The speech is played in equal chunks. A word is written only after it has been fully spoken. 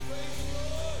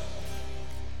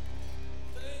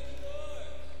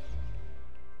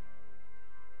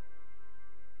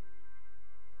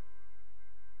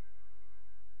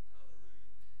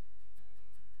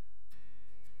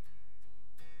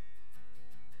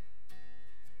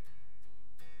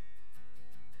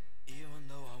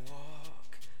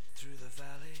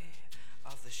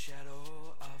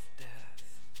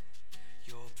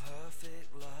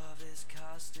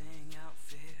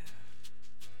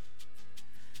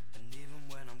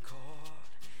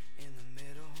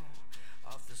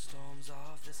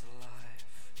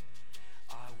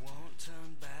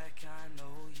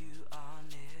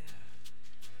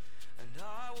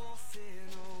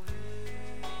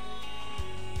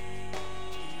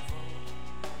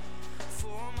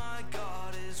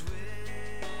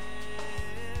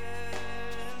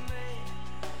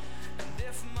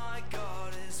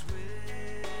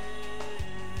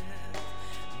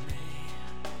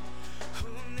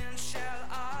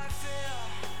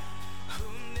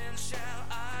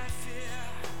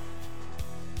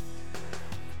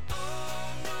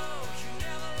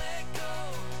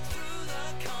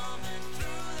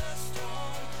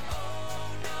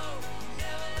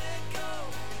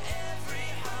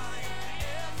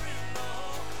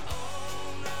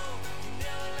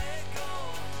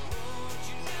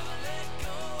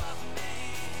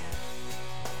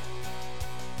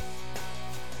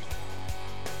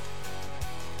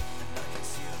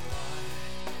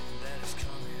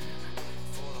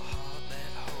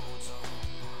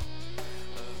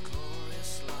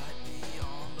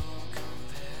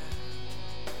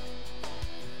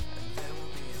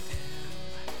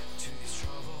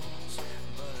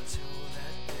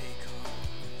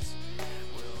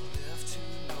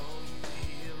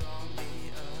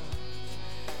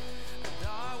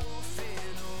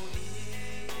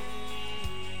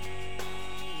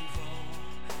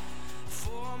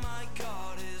my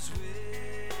God is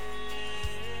with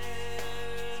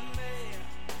me,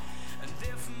 and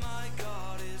if my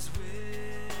God is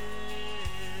with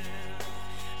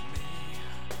me,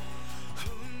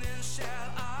 whom then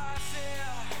shall I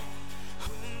fear?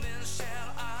 Whom then shall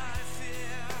I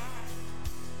fear?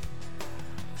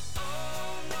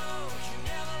 Oh no, you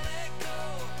never let go,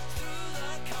 through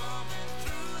the calm and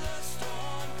through the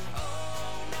storm.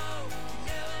 Oh no, you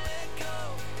never let go,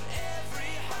 in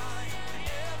every high and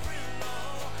every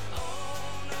low.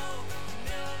 Oh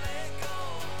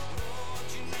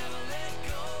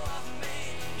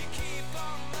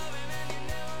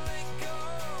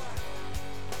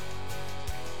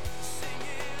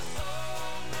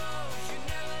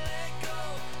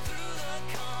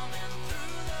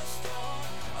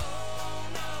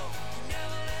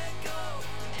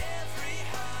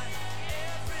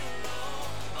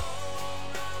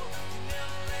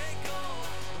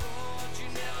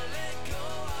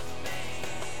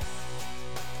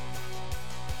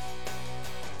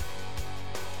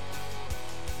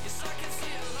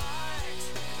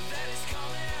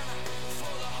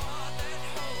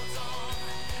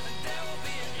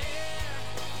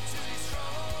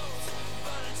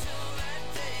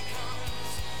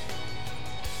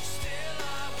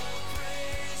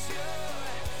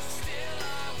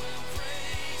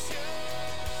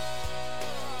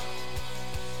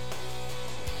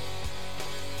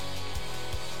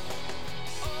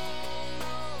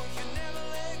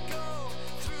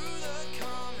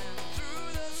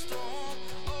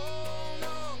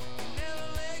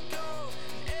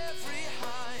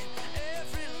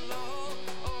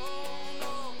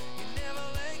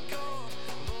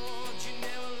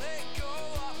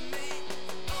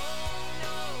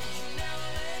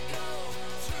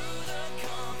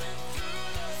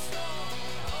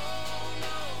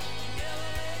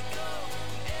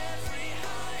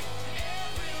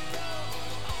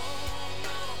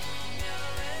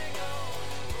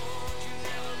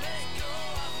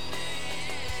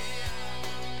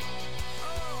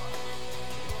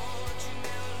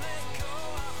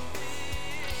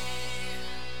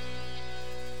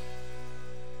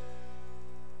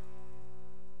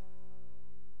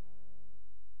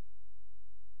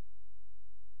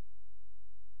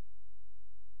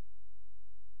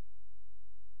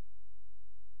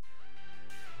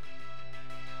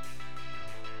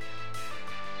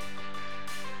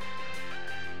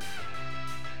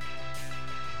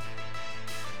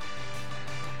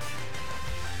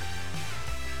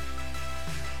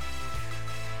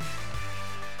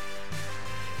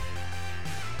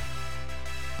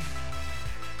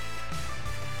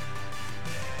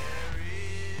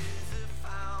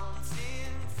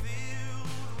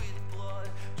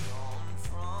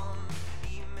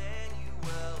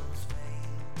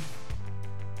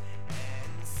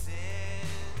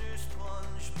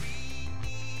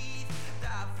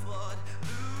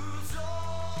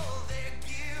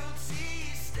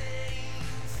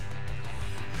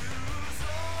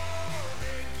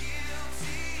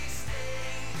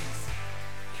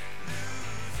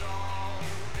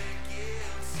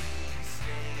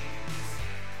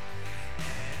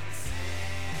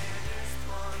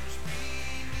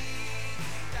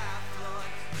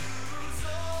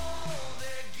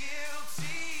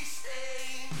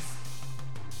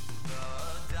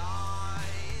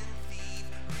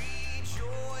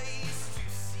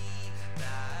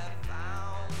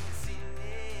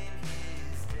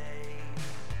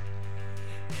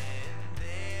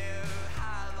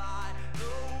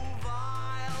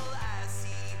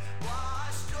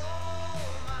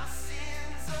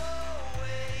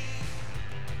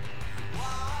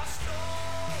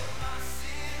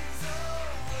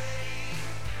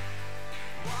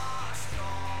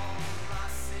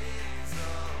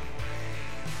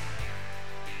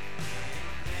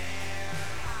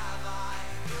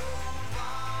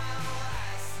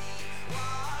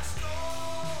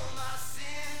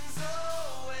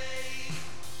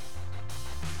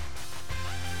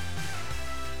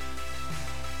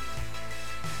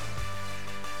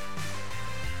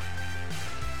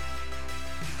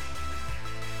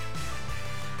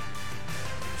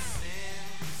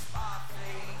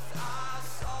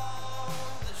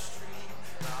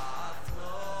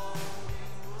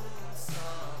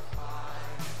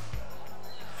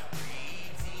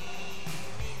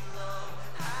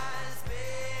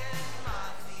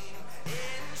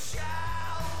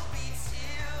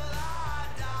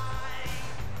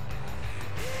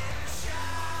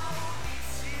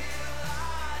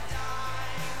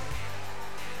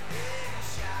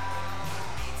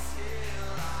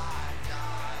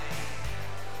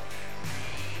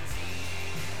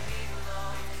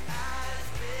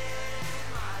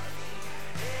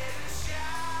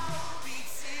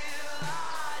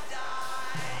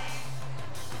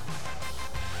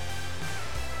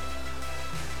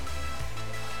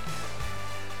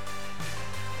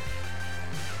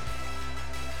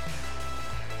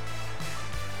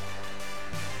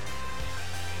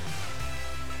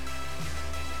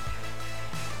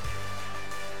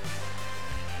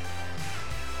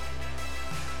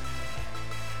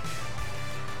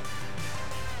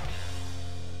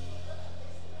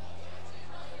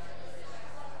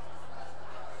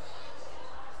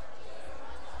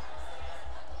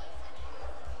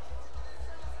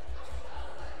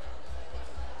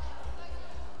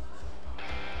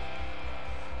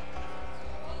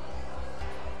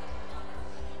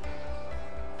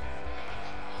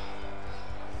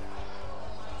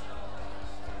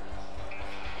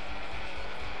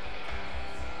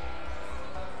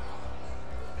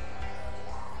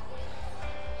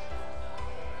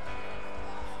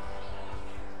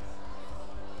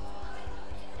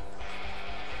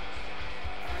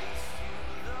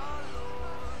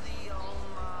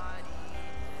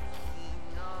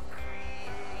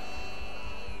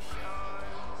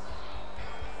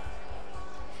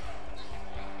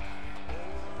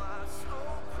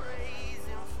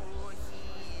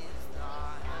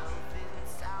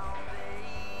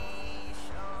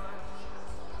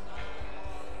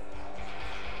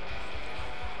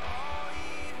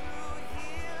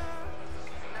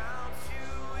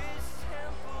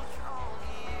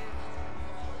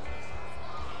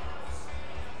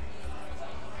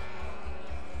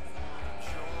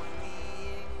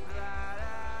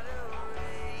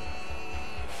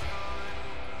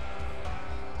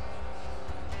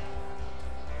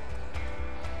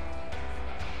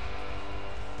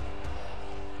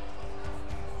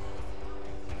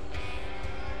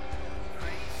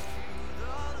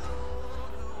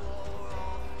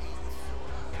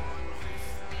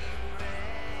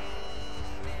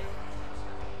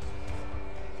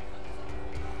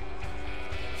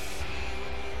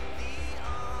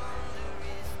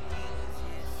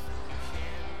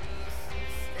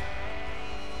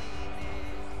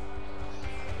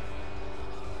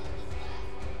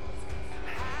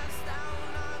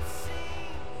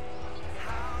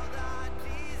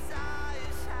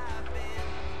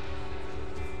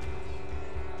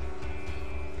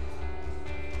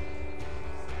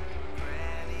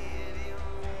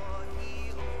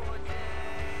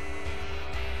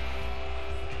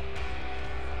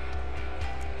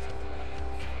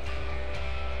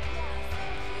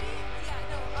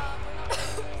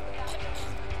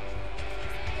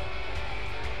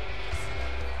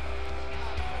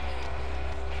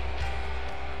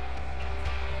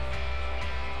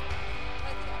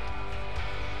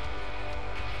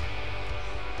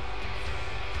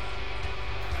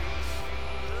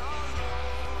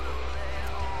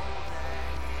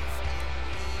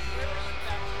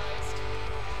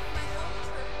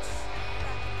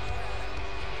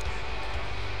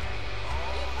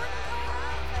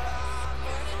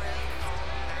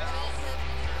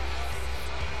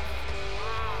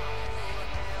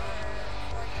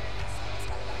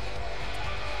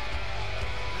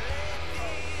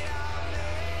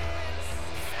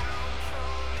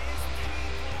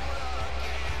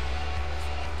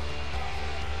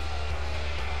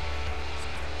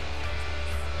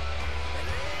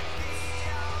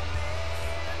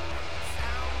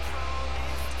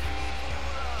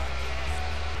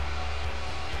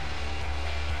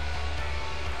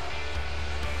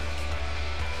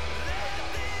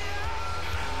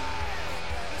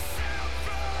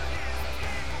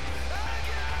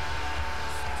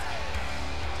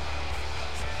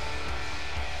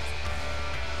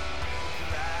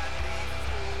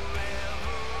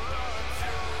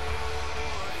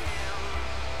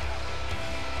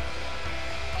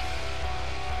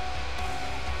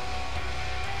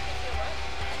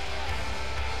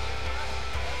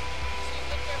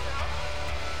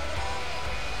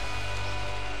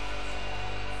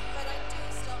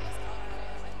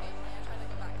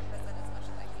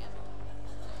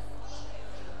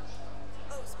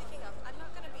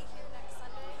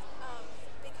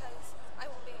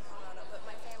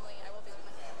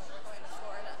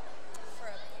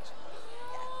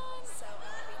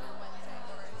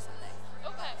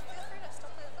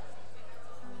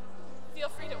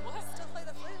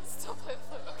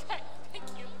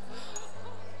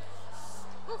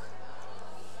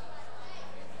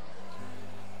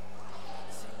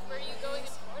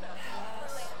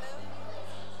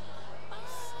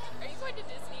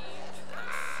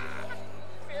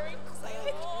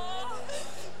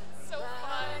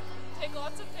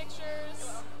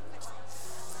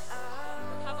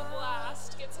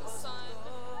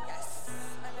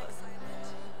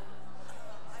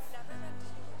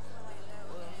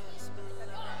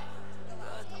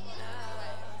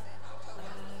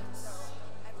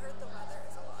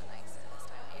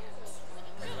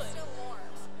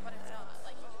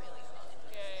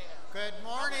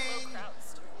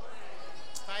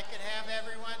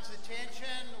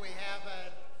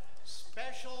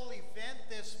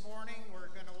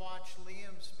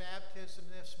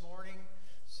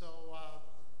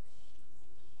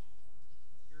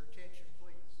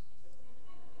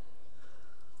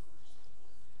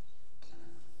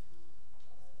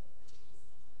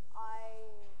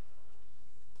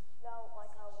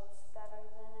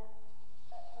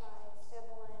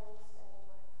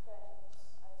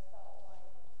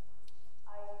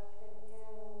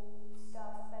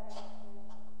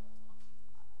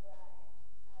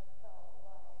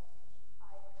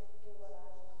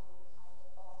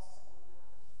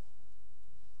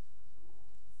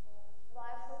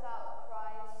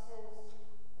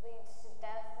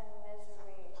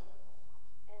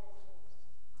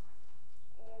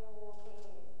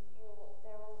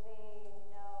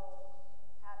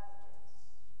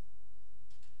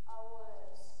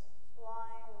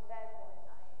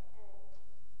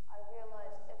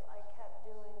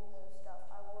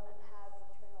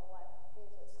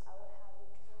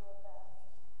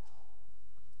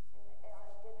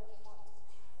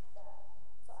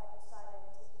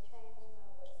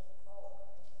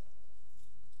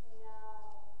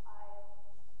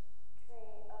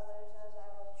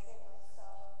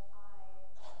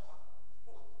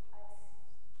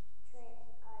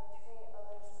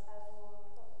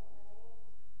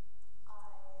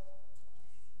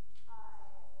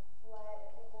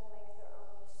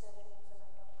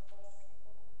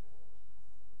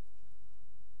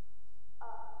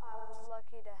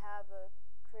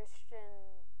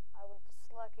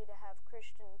lucky to have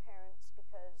Christian parents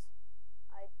because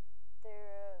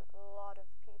there are a lot of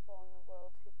people in the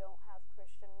world who don't have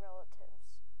Christian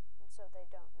relatives, and so they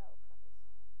don't know Christ.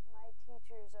 My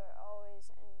teachers are always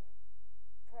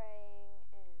praying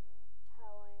and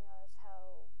telling us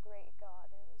how great God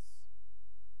is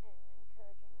and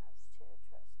encouraging us to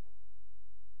trust in Him.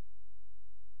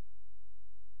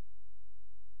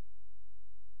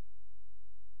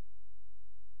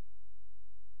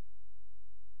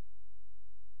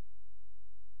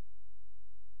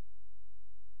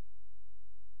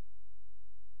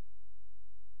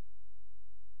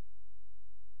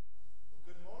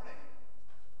 Good morning.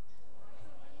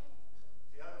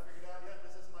 If you haven't figured out yet,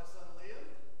 this is my son Liam.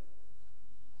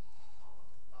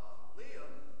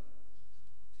 Liam,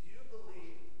 do you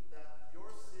believe that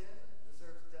your sin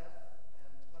deserves death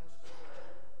and punishment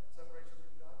forever, separation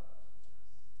from God?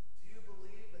 Do you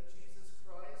believe that Jesus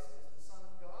Christ is the Son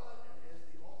of God and is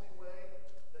the only way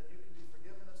that you can be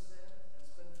forgiven of sin and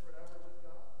spend forever with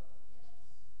God?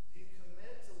 Do you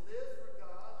commit to live for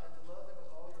God and to love Him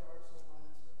with all your heart, soul,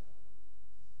 mind, and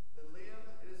strength? Then Liam,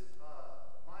 it is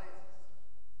my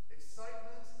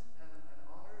excitement and an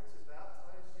honor to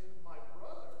baptize you, my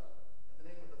brother, in the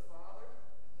name of the Father,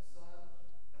 and the Son,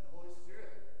 and the Holy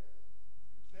Spirit.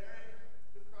 Buried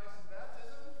with Christ in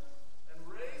baptism, and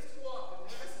raised to walk in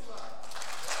newness of life.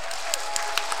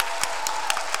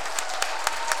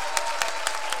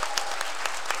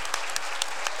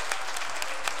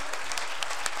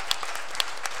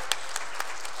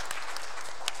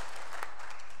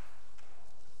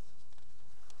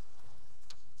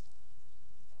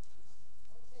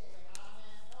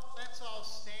 Let's all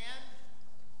stand.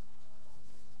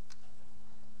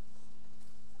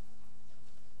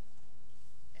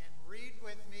 And read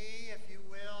with me, if you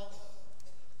will,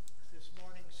 this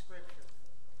morning's scripture.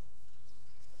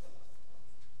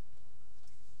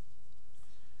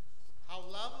 How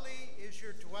lovely is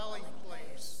your dwelling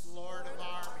place, Lord of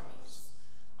armies.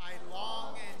 I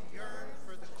long and yearn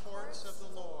for the courts of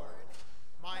the Lord.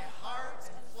 My heart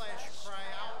and flesh cry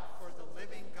out for the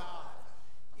living God.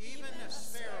 Even a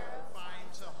sparrow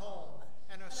finds a home,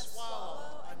 and a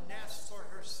swallow a nest for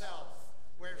herself,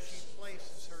 where she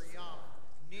places her young,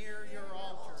 near your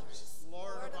altars,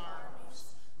 Lord of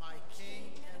armies, my King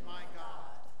and my God.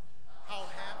 How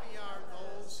happy are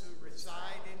those who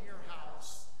reside in your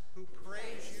house, who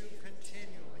praise you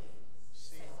continually.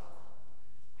 Selah.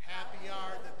 Happy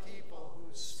are the people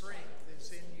whose strength is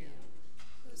in you,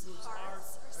 whose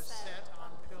hearts are set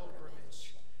on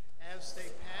pilgrimage. As they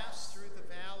pass through the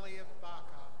valley of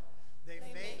Baca, they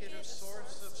make it a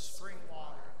source of spring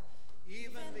water.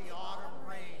 Even the autumn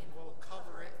rain will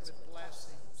cover it with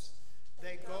blessings.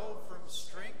 They go from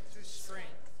strength to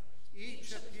strength.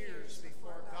 Each appears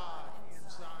before God in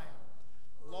Zion.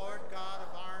 Lord God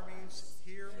of armies,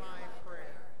 hear my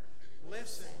prayer.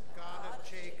 Listen, God of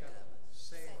Jacob,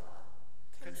 Selah.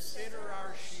 Consider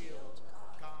our shield,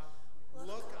 God.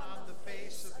 Look on the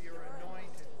face of your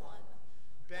anointed one.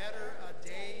 Better a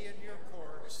day in your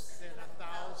courts than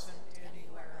 1,000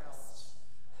 anywhere else.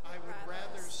 I would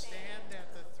rather stand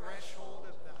at the threshold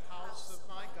of the house of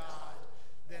my God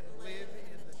than live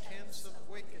in the tents of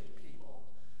wicked people.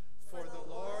 For the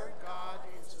Lord God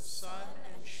is a sun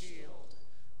and shield.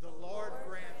 The Lord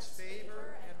grants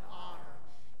favor and honor.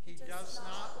 He does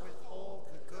not withhold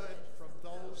the good from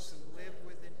those who live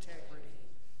with integrity.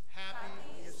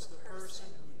 Happy is the person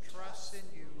who trusts in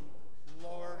you,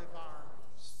 Lord of armies.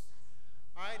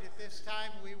 All right, at this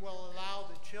time we will allow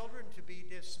the children to be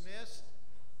dismissed.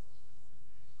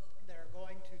 They're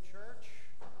going to church,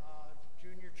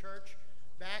 junior church.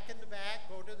 Back in the back,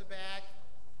 go to the back.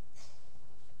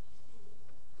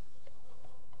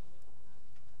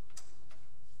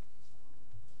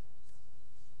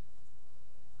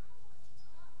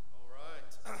 All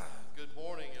right. Good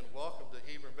morning and welcome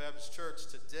to Hebron Baptist Church.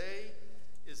 Today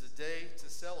is a day to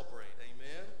celebrate.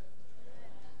 Amen.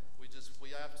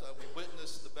 We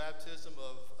witnessed the baptism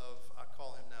of I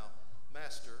call him now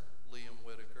Master Liam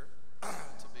Whitaker,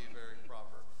 to be very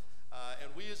proper.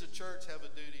 And we as a church have a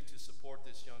duty to support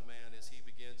this young man as he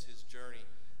begins his journey,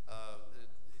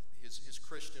 his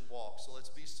Christian walk. So let's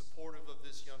be supportive of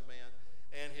this young man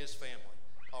and his family.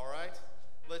 All right?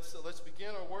 Let's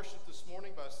begin our worship this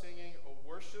morning by singing "O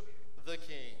Worship the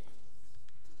King."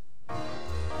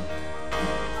 Thank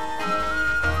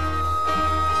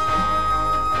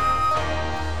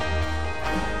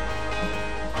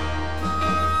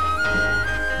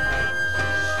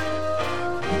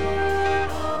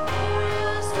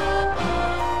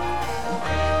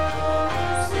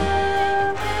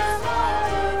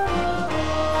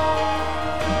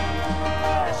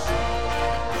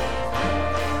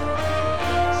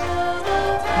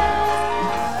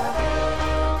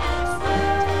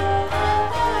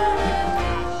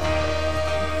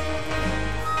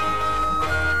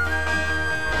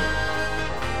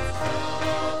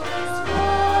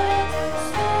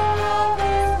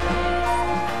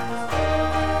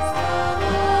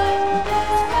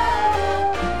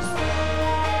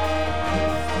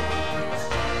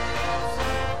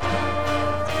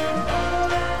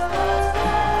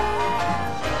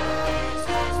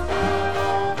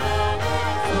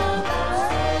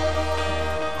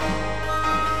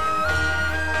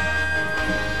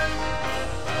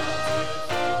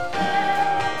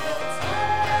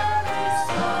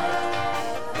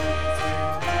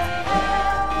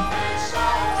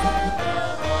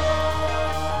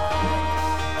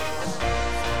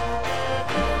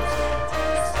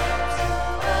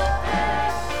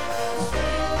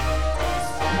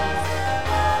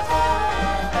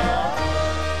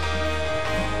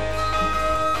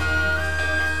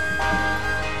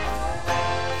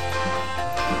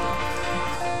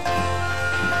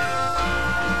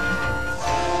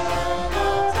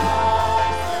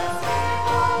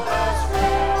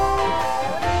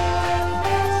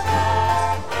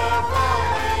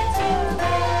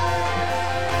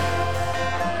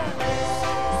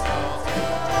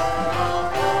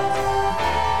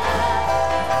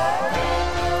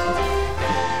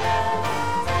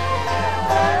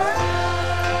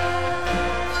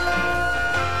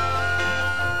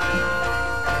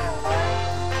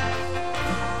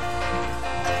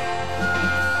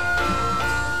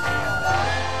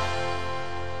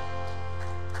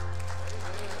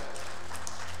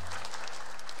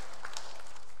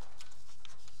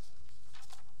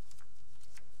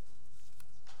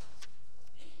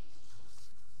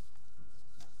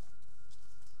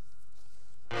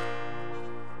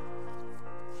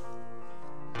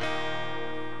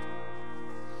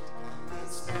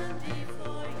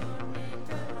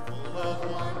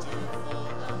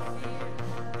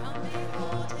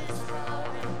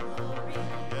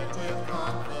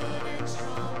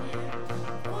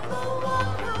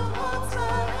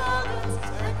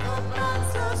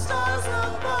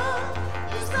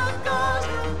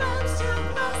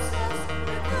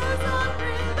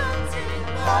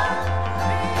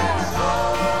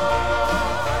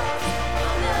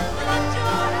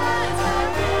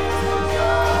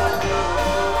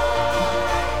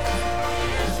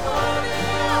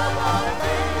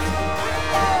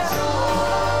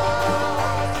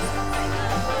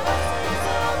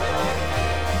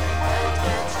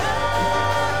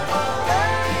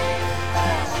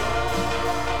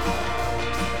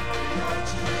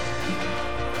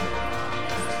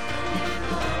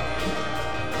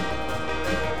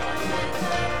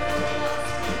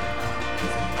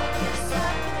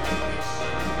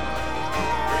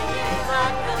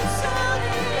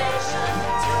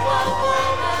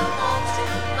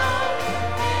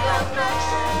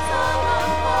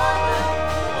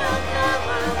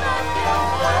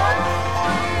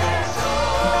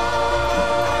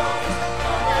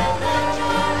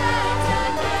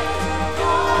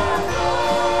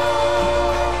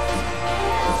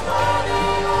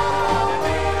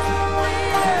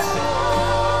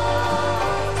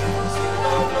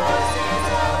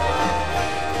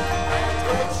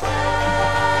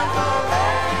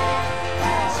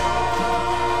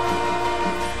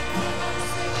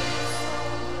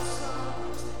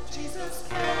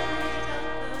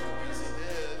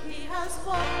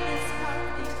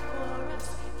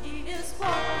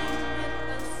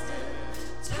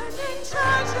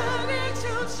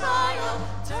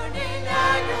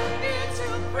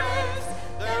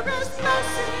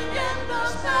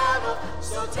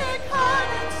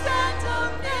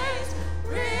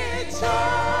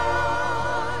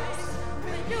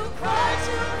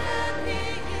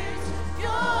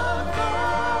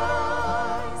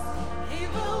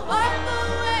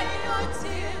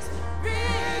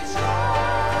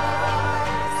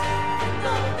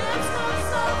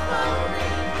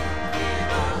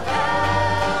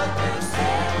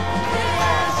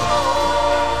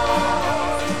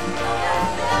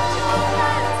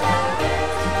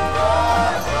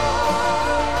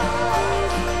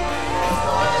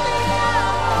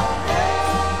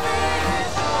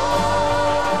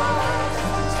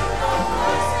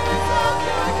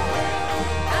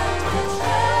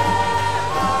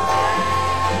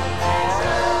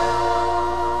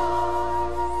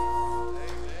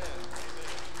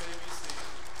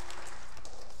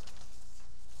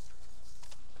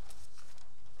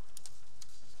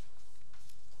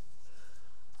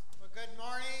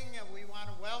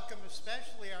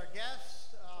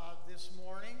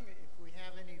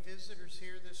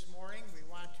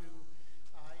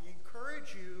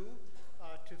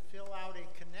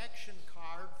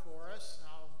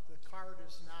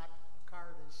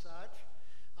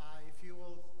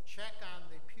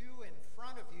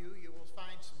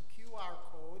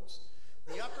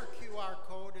QR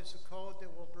code is a code that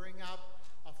will bring up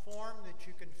a form that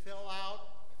you can fill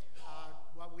out,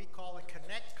 what we call a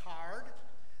Connect card,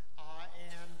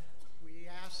 and we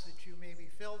ask that you maybe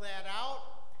fill that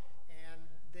out, and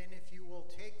then if you will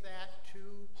take that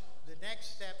to the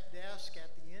Next Step desk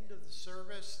at the end of the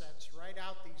service, that's right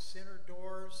out these center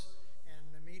doors and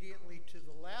immediately to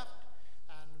the left,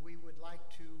 and we would like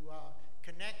to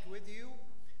connect with you,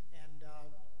 and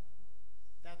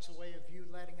that's a way of you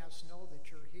letting us know that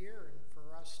you're here and for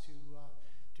us to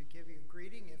give you a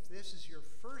greeting. If this is your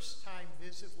first time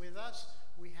visit with us,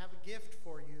 we have a gift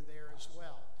for you there as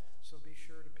well. So be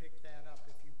sure to pick that up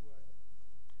if you would.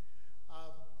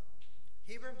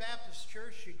 Hebron Baptist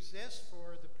Church exists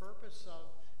for the purpose of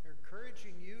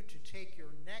encouraging you to take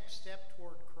your next step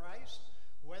toward Christ,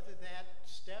 whether that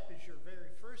step is your very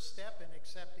first step in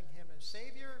accepting Him as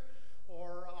Savior,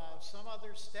 or some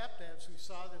other step, as we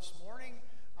saw this morning,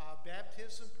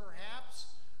 baptism perhaps,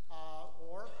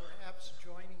 or perhaps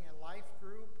joining a life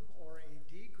group or a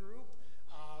D group.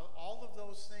 All of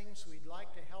those things we'd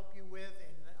like to help you with,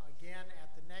 and again,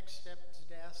 at the Next Step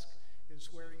desk is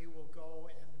where you will go,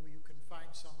 and you can find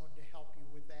someone to help you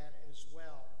with that as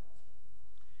well.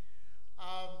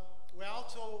 We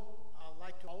also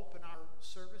like to open our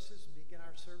services and begin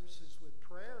our services with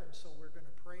prayer, and so we're going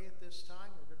to pray at this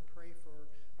time. We're going to pray for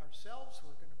ourselves.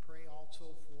 We're going to pray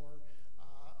also for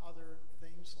other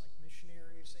things like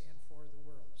missionaries and for the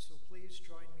world. So please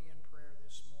join me in prayer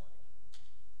this morning.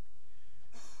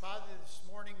 Father, this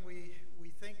morning we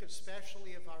think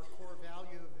especially of our core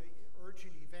value of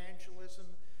urgent evangelism.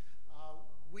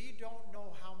 We don't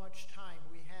know how much time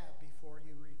we have before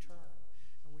you return.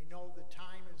 And we know the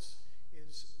time is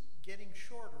getting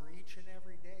shorter each and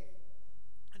every day.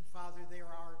 And Father, there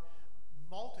are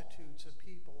multitudes of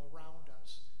people around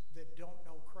us that don't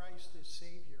know Christ as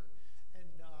Savior. And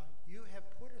you have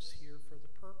put us here for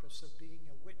the purpose of being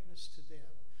a witness to them.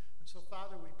 And so,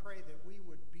 Father, we pray that we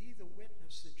would be the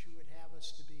witness that you would have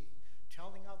us to be,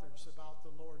 telling others about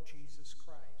the Lord Jesus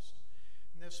Christ.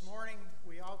 And this morning,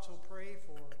 we also pray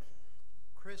for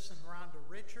Chris and Rhonda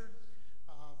Richard,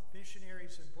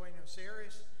 missionaries in Buenos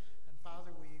Aires. And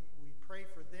Father, we pray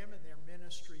for them and their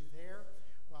ministry there.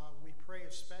 We pray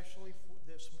especially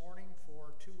this morning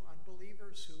for two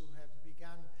unbelievers who have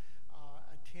begun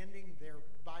attending their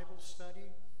Bible study.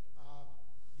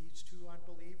 These two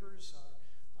unbelievers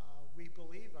we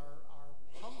believe are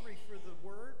hungry for the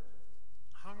Word,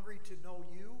 hungry to know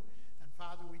you. And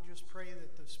Father, we just pray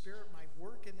that the Spirit might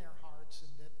work in their hearts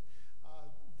and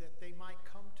that they might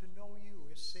come to know you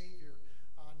as Savior,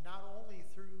 not only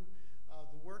through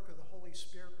the work of the Holy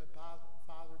Spirit, but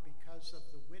Father, because of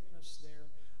the witness there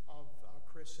of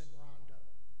Chris and Rhonda.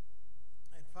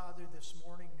 And Father, this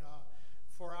morning,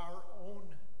 for our own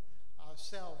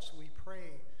selves, we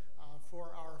pray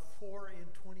for our 4 in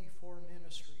 24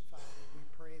 ministry, Father. We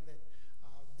pray that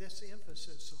this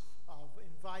emphasis of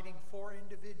inviting 4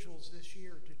 individuals this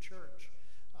year to church,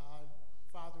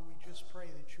 Father, we just pray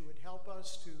that you would help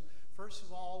us to, first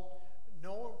of all,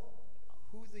 know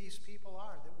who these people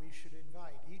are that we should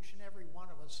invite. Each and every one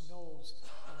of us knows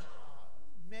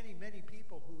many, many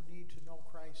people who need to know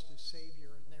Christ as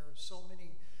Savior, and there are so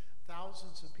many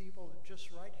thousands of people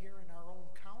just right here in our own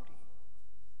county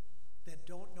that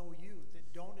don't know you, that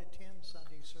don't attend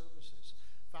Sunday services.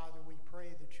 Father, we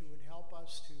pray that you would help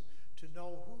us to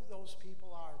know who those people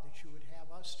are that you would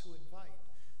have us to invite,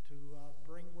 to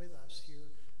bring with us here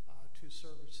to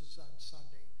services on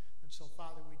Sunday. And so,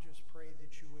 Father, we just pray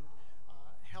that you would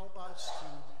help us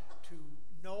to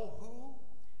know who,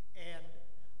 and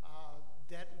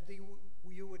that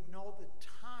you would know the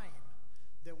time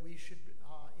that we should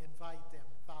invite them,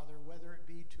 Father, whether it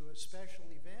be to a special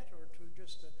event or to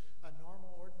just a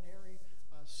normal, ordinary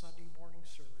Sunday morning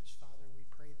service. Father, we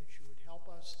pray that you would help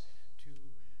us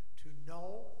to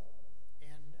know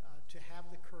and to have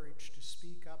the courage to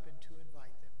speak up and to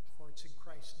invite them. For it's in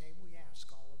Christ's name we ask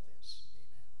all of this.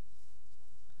 Amen.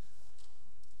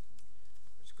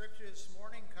 The scripture this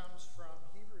morning comes from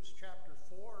Hebrews chapter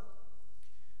 4.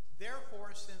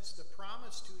 Therefore, since the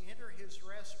promise to enter his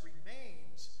rest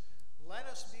remains, let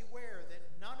us beware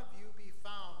that none of you be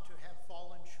found to have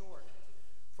fallen short.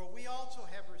 For we also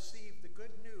have received the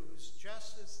good news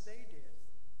just as they did.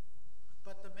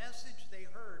 But the message they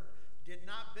heard did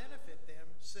not benefit them,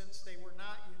 since they were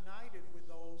not united with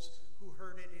those who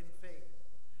heard it in faith.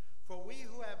 For we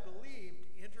who have believed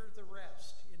enter the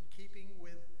rest, in keeping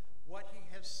with what he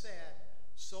has said,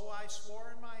 so I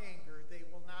swore in my anger, they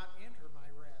will not enter my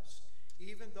rest,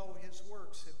 even though his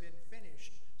works have been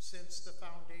finished since the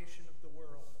foundation of the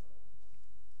world.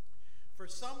 For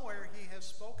somewhere he has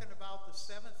spoken about the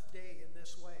seventh day in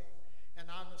this way, And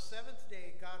on the seventh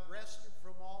day, God rested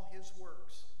from all his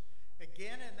works.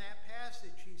 Again, in that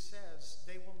passage, he says,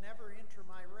 they will never enter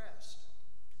my rest.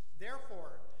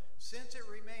 Therefore, since it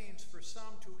remains for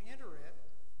some to enter it,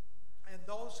 and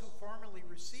those who formerly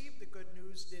received the good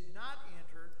news did not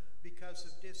enter because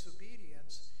of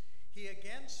disobedience, he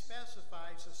again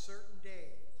specifies a certain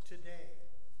day, today.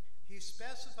 He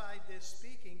specified this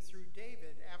speaking through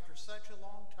David after such a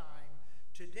long time.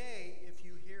 Today, if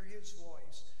you hear his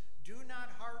voice, do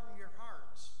not harden your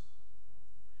hearts.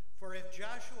 For if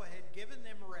Joshua had given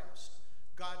them rest,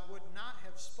 God would not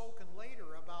have spoken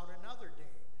later about another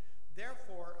day.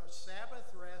 Therefore, a Sabbath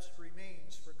rest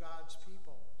remains for God's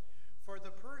people. For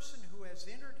the person who has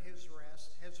entered his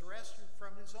rest has rested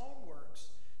from his own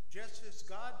works, just as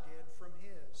God did from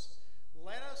his.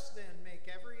 Let us then make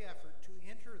every effort to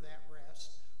enter that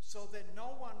rest, so that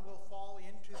no one will fall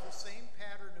into the same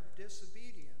pattern of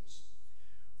disobedience.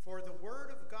 For the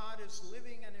word of God is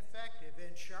living and effective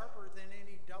and sharper than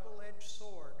any double-edged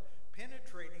sword,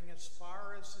 penetrating as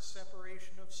far as the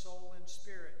separation of soul and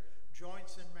spirit,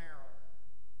 joints and marrow.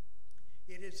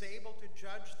 It is able to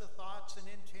judge the thoughts and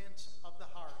intents of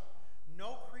the heart.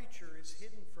 No creature is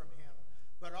hidden from him,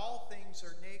 but all things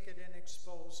are naked and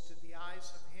exposed to the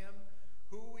eyes of him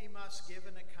who we must give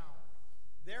an account.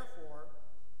 Therefore,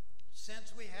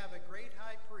 since we have a great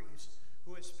high priest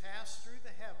who has passed through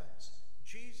the heavens,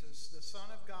 Jesus, the Son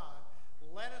of God,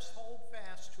 let us hold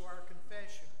fast to our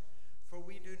confession. For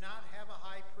we do not have a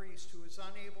high priest who is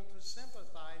unable to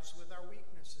sympathize with our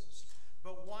weaknesses,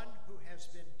 but one who has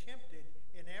been tempted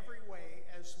in every way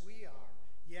as we are,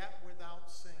 yet without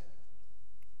sin.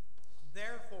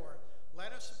 Therefore,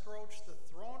 let us approach the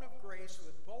throne of grace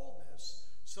with boldness,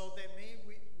 so that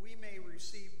we may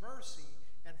receive mercy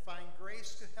and find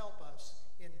grace to help us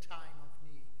in time of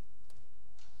need.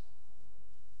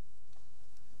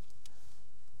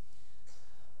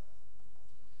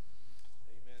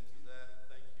 Amen to that.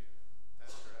 Thank you,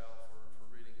 Pastor Al,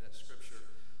 for reading that scripture.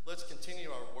 Let's continue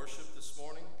our worship this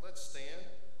morning. Let's stand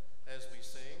as we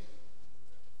sing.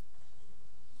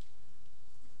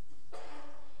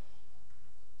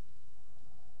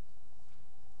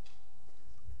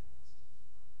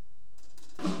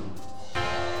 Thank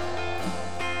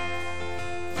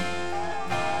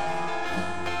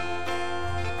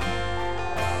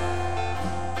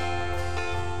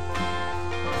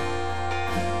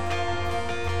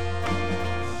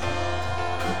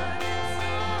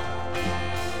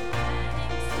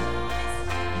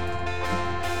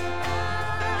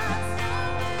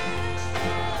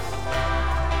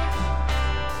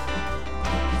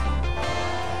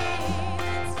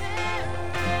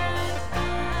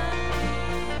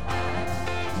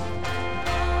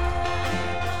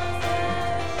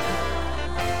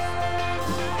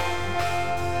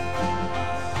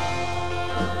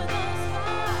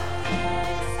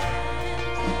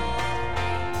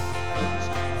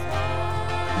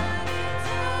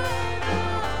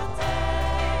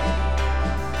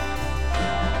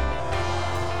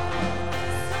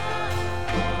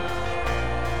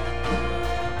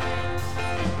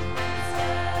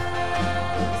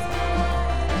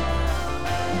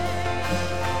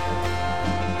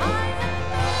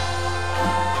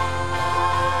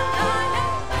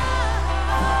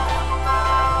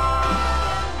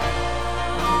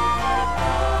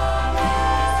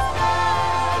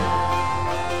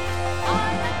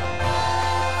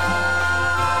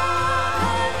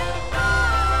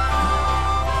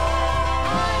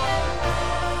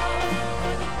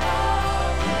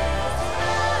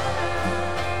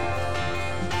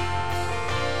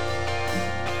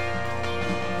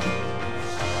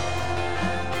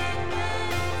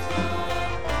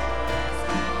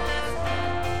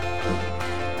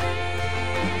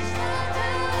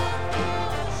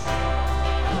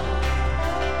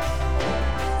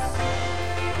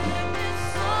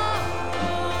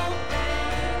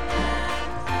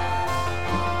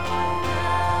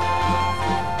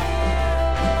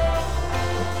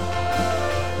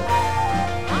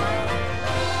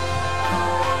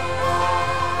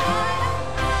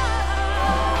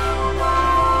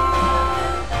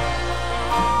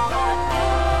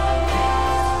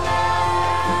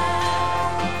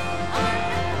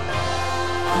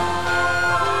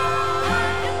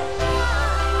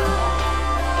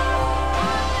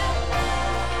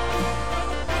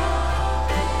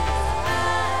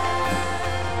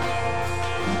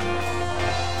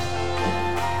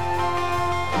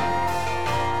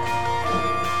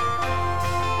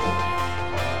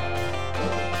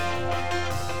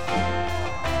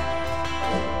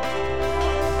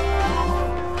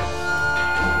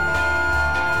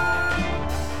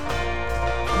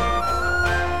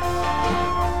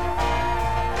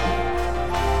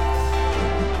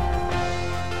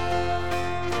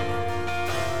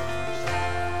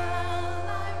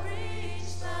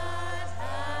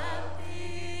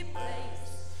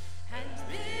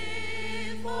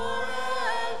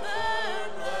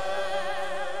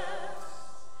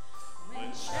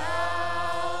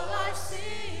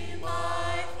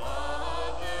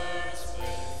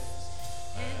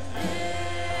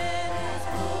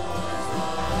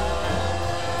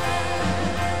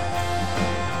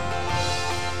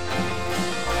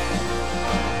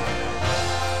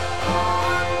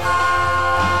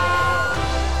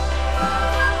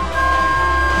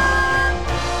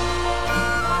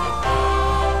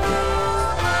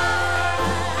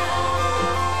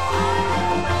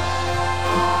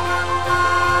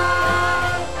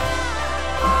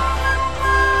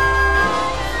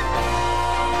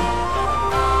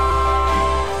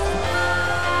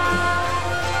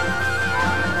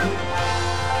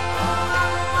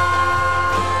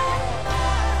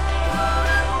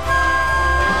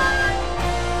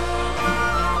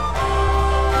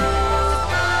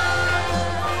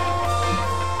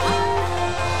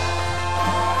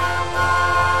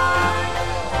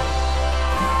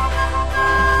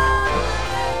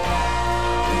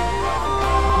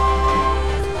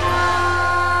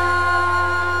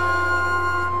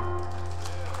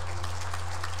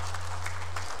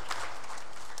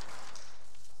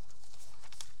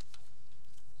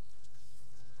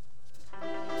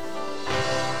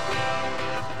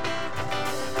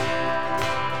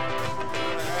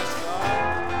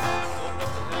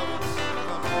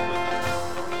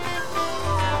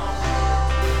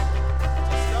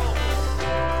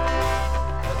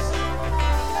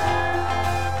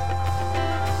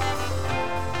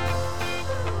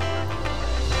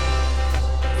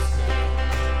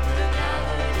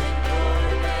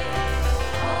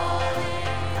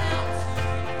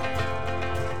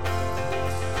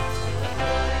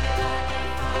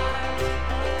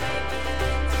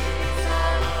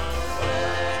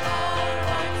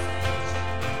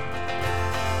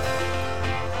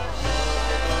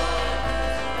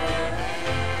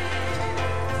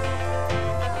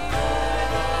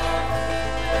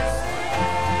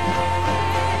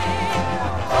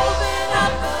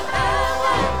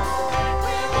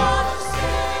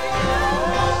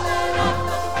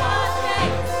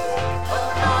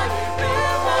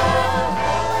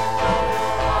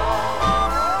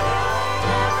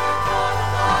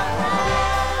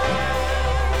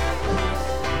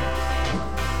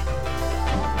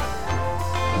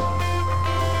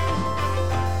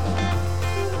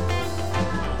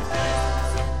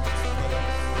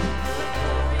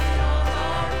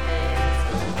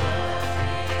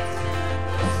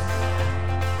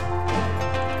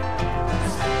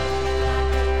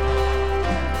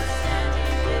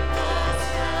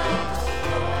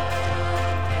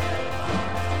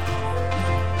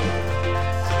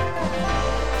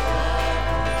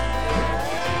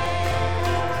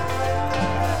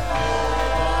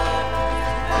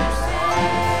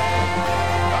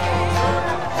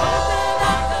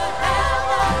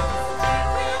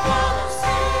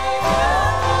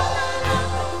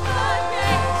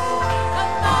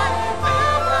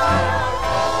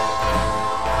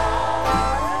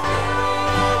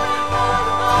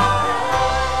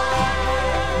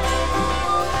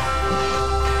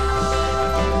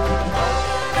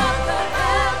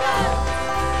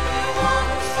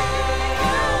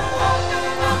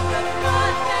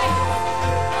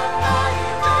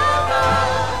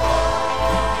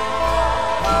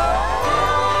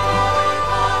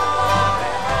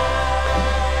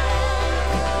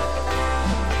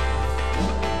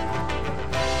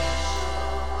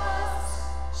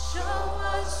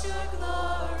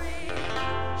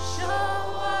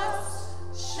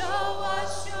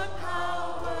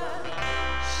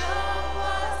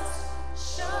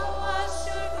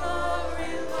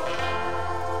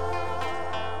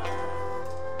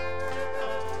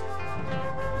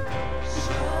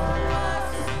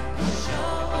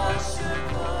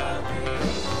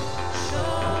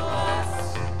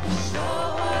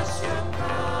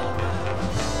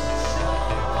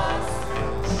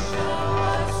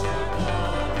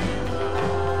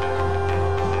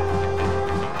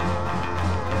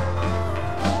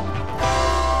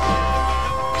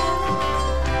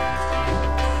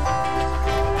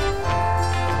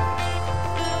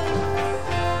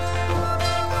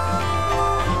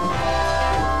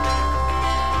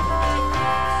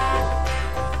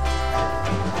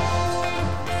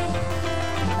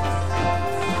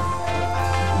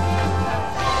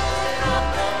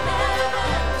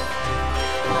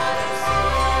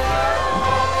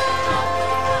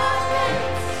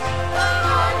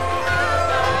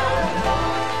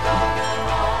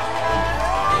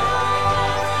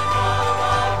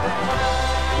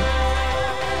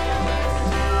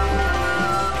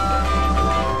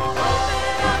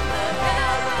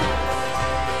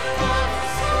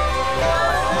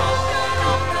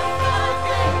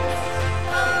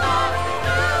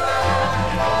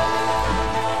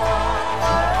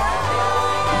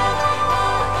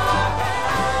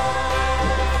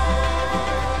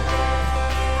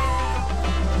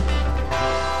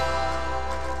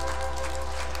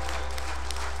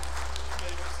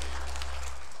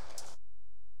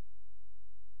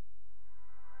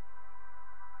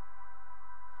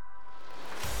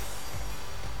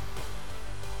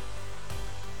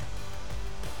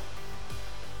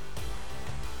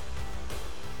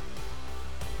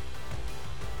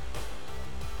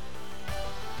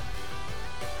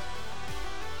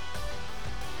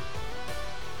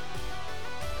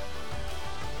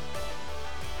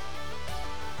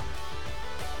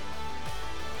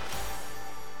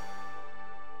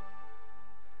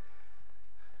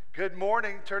Good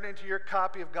morning. Turn into your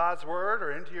copy of God's Word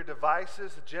or into your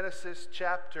devices, Genesis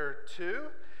chapter 2.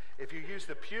 If you use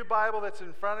the Pew Bible that's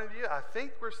in front of you, I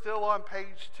think we're still on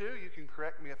page 2. You can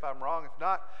correct me if I'm wrong. If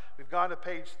not, we've gone to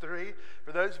page 3.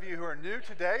 For those of you who are new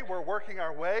today, we're working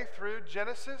our way through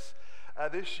Genesis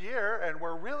this year, and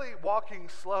we're really walking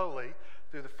slowly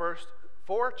through the first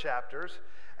 4 chapters.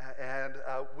 And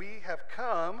we have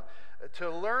come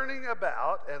to learning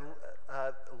about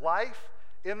life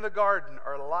in the garden,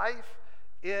 or life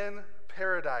in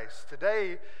paradise.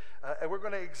 Today, we're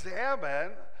going to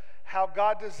examine how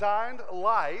God designed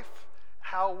life,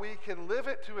 how we can live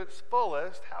it to its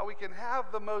fullest, how we can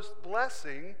have the most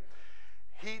blessing.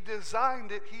 He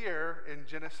designed it here in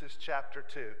Genesis chapter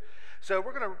 2. So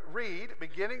we're going to read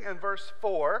beginning in verse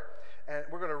 4, and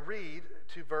we're going to read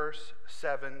to verse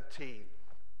 17.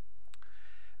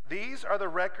 These are the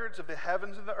records of the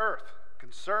heavens and the earth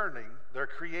concerning their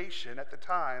creation at the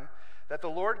time that the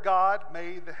Lord God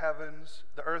made the heavens,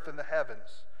 the earth and the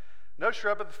heavens. No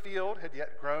shrub of the field had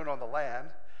yet grown on the land,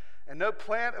 and no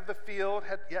plant of the field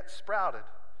had yet sprouted.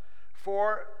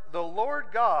 For the Lord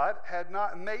God had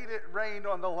not made it rain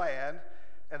on the land,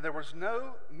 and there was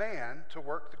no man to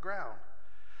work the ground.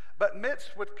 But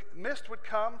mist would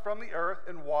come from the earth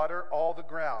and water all the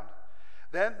ground.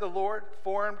 Then the Lord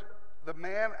formed the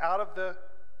man out of the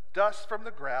dust from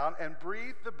the ground and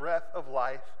breathed the breath of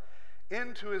life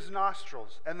into his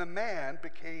nostrils, and the man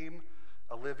became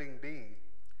a living being.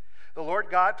 The Lord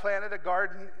God planted a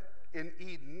garden in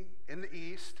Eden in the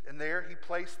east, and there he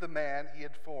placed the man he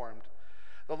had formed.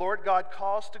 The Lord God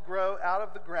caused to grow out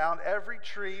of the ground every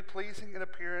tree pleasing in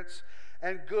appearance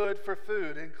and good for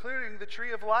food, including the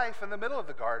tree of life in the middle of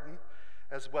the garden,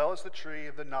 as well as the tree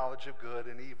of the knowledge of good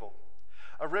and evil.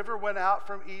 A river went out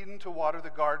from Eden to water the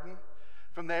garden.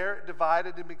 From there it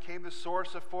divided and became the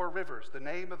source of 4 rivers. The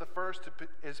name of the first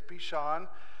is Pishon,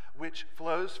 which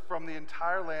flows from the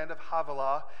entire land of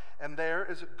Havilah, and there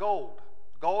is gold.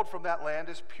 Gold from that land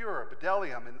is pure.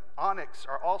 Bdellium and onyx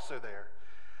are also there.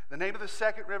 The name of the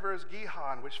second river is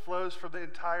Gihon, which flows from the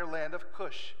entire land of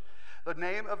Cush. The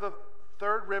name of the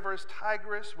third river is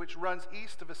Tigris, which runs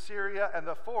east of Assyria, and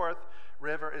the 4th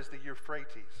river is the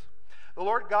Euphrates. The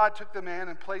Lord God took the man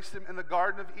and placed him in the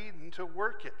Garden of Eden to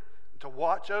work it, to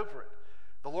watch over it.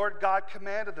 The Lord God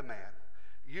commanded the man,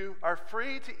 "You are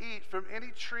free to eat from any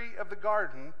tree of the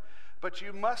garden, but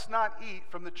you must not eat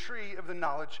from the tree of the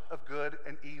knowledge of good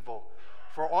and evil.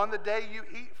 For on the day you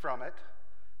eat from it,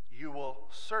 you will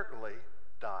certainly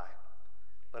die."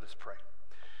 Let us pray.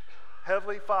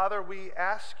 Heavenly Father, we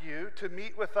ask you to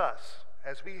meet with us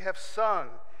as we have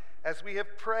sung, as we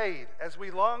have prayed, as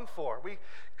we long for. We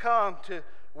come to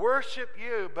worship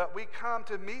you, but we come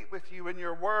to meet with you in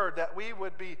your word, that we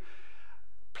would be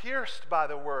pierced by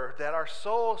the word, that our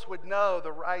souls would know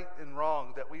the right and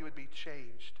wrong, that we would be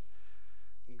changed.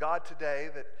 And God, today,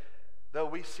 that though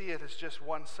we see it as just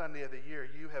one Sunday of the year,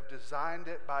 you have designed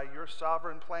it by your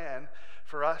sovereign plan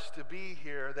for us to be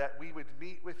here, that we would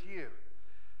meet with you.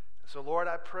 So, Lord,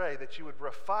 I pray that you would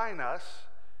refine us,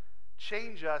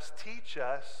 change us, teach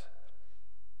us,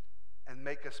 and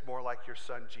make us more like your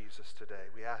Son, Jesus, today.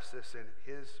 We ask this in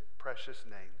his precious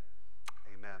name.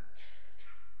 Amen.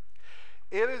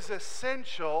 It is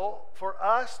essential for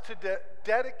us to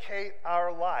dedicate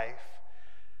our life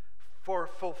for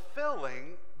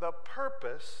fulfilling the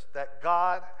purpose that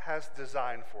God has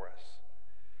designed for us.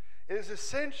 It is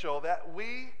essential that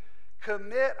we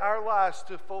commit our lives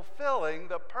to fulfilling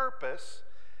the purpose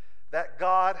that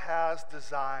God has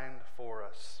designed for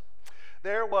us.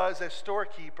 There was a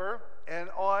storekeeper, and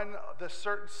on the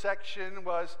certain section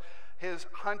was his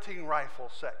hunting rifle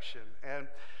section. And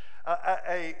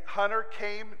a hunter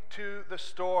came to the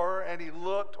store, and he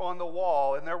looked on the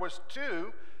wall, and there was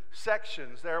 2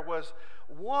 sections. There was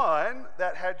one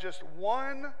that had just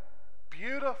one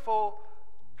beautiful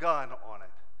gun on it.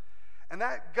 And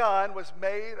that gun was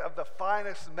made of the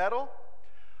finest metal,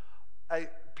 a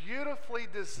beautifully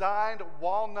designed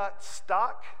walnut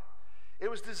stock. It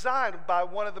was designed by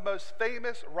one of the most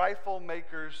famous rifle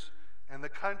makers in the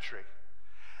country.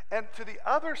 And to the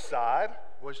other side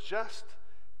was just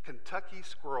Kentucky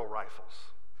squirrel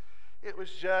rifles. It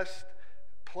was just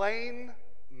plain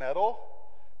metal,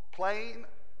 plain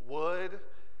wood,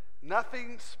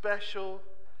 nothing special,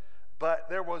 but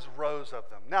there was rows of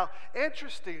them. Now,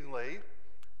 interestingly,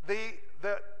 the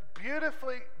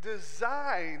beautifully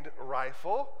designed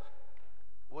rifle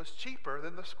was cheaper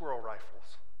than the squirrel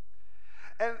rifles.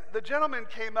 And the gentleman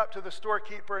came up to the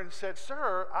storekeeper and said,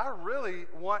 "Sir, I really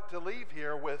want to leave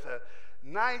here with a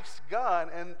nice gun,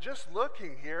 and just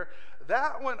looking here,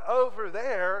 that one over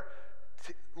there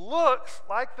looks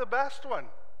like the best one,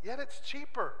 yet it's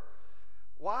cheaper.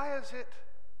 why is it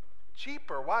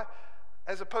cheaper? Why,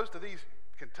 as opposed to these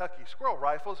Kentucky squirrel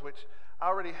rifles, which I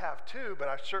already have two, but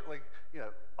I certainly,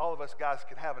 all of us guys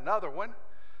can have another one.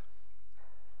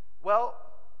 Well,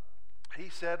 he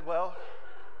said,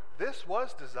 this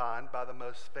was designed by the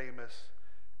most famous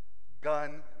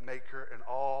gun maker in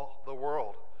all the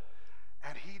world.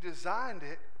 And he designed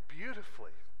it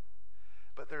beautifully.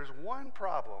 But there's one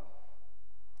problem.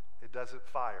 It doesn't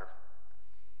fire.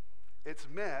 It's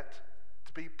meant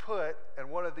to be put in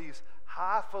one of these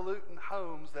highfalutin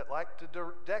homes that like to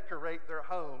decorate their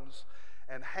homes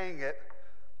and hang it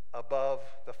above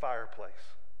the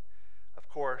fireplace. Of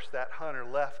course, that hunter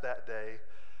left that day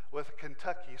with a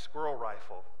Kentucky squirrel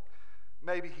rifle.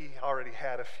 Maybe he already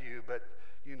had a few, but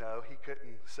he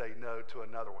couldn't say no to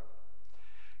another one.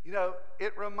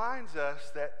 It reminds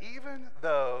us that even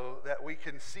though that we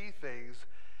can see things,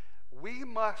 we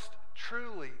must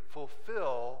truly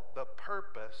fulfill the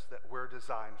purpose that we're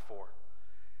designed for.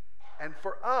 And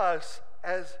for us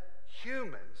as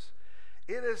humans,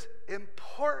 it is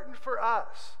important for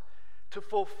us to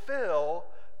fulfill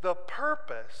the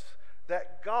purpose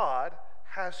that God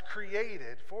has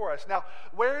created for us. Now,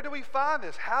 where do we find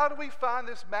this? How do we find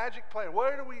this magic plan?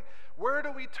 Where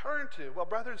do we turn to? Well,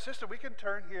 brother and sister, we can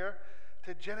turn here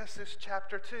to Genesis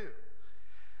chapter 2.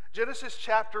 Genesis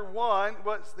chapter 1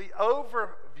 was the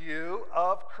overview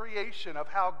of creation, of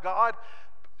how God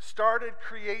started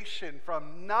creation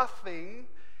from nothing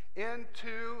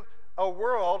into a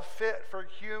world fit for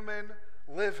human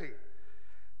living.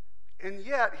 And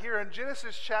yet, here in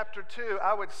Genesis chapter 2,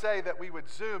 I would say that we would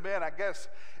zoom in, I guess,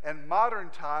 in modern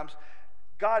times.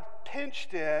 God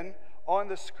pinched in on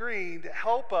the screen to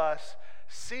help us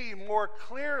see more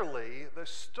clearly the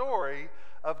story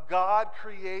of God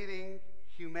creating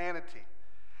humanity,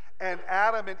 and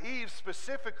Adam and Eve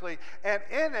specifically. And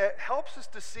in it helps us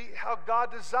to see how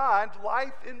God designed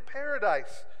life in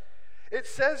paradise. It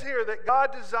says here that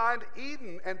God designed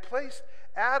Eden and placed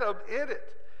Adam in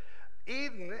it.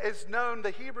 Eden is known, the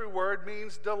Hebrew word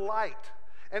means delight.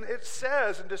 And it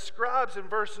says and describes in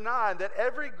verse 9 that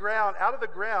out of the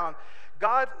ground,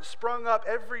 God sprung up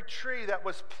every tree that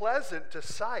was pleasant to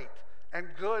sight and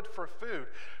good for food.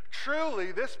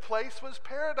 Truly, this place was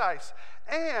paradise.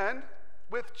 And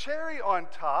with cherry on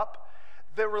top,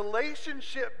 the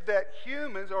relationship that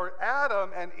humans, or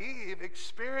Adam and Eve,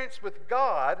 experienced with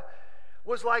God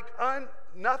was like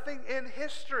nothing in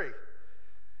history.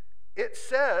 It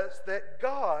says that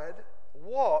God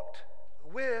walked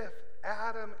with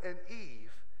Adam and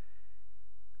Eve.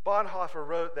 Bonhoeffer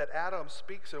wrote that Adam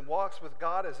speaks and walks with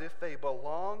God as if they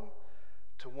belong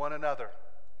to one another.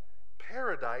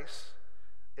 Paradise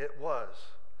it was.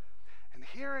 And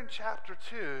here in chapter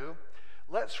 2,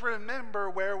 let's remember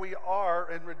where we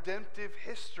are in redemptive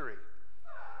history.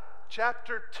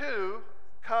 Chapter 2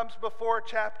 comes before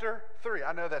chapter 3.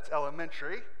 I know that's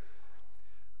elementary.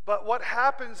 But what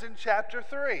happens in chapter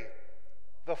 3?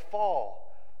 The fall.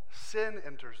 Sin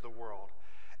enters the world,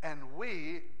 and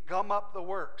we gum up the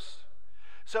works.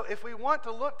 So if we want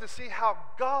to look to see how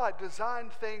God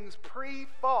designed things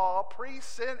pre-fall,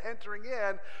 pre-sin entering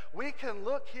in, we can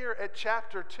look here at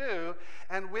chapter 2,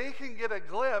 and we can get a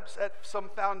glimpse at some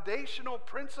foundational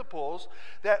principles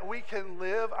that we can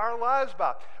live our lives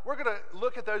by. We're going to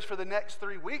look at those for the next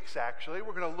 3 weeks, actually.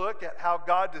 We're going to look at how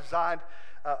God designed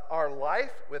our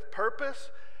life with purpose.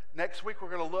 Next week, we're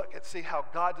going to look and see how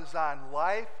God designed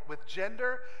life with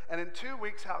gender. And in 2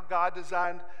 weeks, how God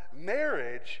designed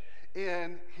marriage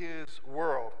in his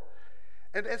world.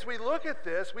 And as we look at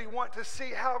this, we want to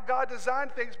see how God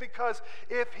designed things, because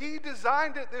if he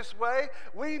designed it this way,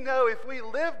 we know if we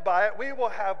live by it, we will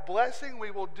have blessing, we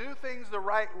will do things the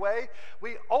right way,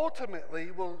 we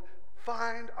ultimately will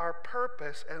find our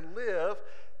purpose and live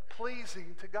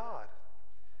pleasing to God.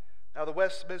 Now, the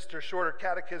Westminster Shorter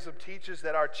Catechism teaches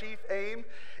that our chief aim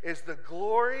is the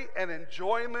glory and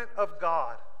enjoyment of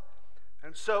God.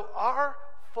 And so our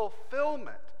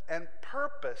fulfillment and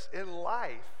purpose in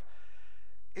life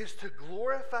is to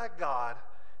glorify God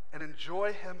and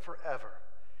enjoy him forever.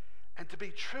 And to be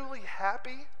truly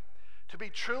happy, to be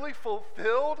truly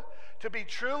fulfilled, to be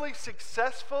truly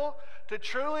successful, to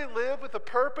truly live with the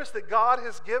purpose that God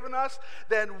has given us,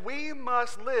 then we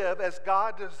must live as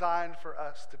God designed for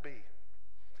us to be.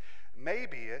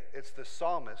 Maybe it's the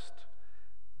psalmist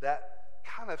that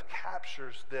kind of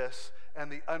captures this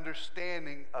and the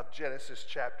understanding of Genesis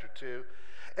chapter 2.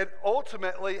 And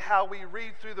ultimately, how we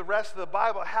read through the rest of the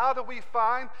Bible, how do we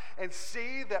find and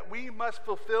see that we must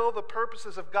fulfill the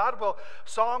purposes of God? Well,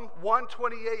 Psalm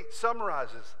 128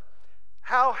 summarizes,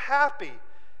 "How happy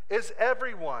is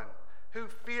everyone who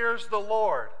fears the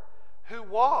Lord, who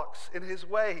walks in his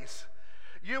ways."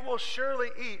 You will surely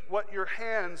eat what your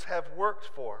hands have worked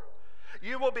for.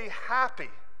 You will be happy,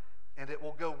 and it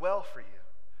will go well for you.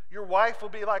 Your wife will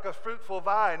be like a fruitful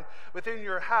vine within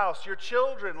your house, your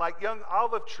children like young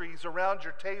olive trees around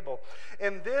your table.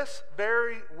 In this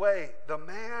very way, the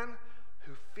man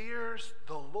who fears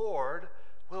the Lord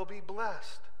will be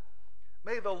blessed.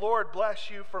 May the Lord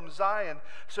bless you from Zion,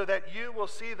 so that you will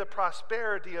see the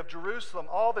prosperity of Jerusalem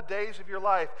all the days of your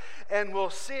life, and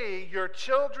will see your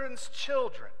children's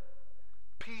children.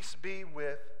 Peace be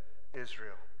with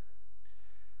Israel.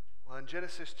 Well, in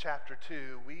Genesis chapter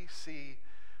 2, we see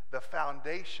the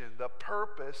foundation, the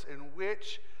purpose in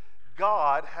which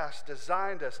God has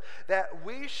designed us, that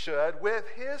we should, with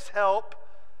His help,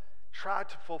 try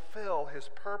to fulfill His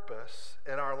purpose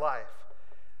in our life.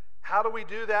 How do we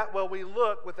do that? Well, we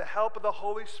look with the help of the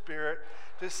Holy Spirit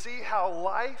to see how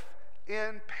life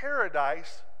in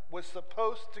paradise was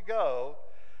supposed to go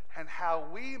and how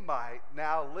we might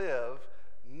now live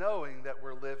knowing that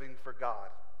we're living for God.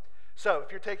 So,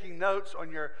 if you're taking notes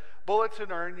on your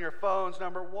bulletin or in your phones,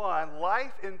 number one,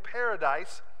 life in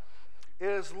paradise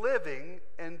is living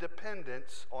in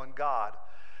dependence on God.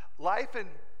 Life in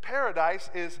paradise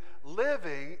is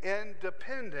living in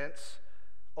dependence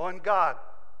on God.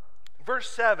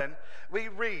 Verse 7, we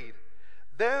read,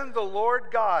 "Then the Lord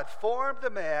God formed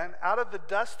the man out of the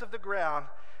dust of the ground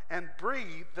and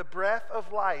breathed the breath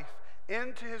of life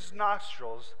into his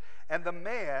nostrils, and the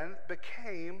man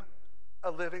became a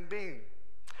living being."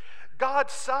 God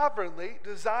sovereignly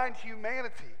designed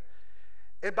humanity,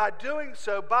 and by doing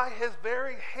so, by His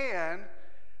very hand,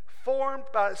 formed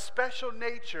by a special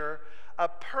nature, a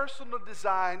personal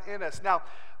design in us. Now,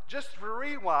 just to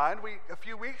rewind, we a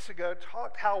few weeks ago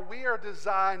talked how we are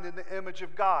designed in the image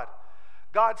of God.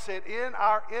 God said, in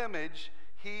our image,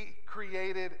 He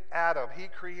created Adam. He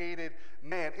created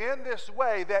man. In this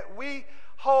way that we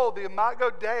hold the imago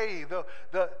Dei,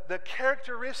 the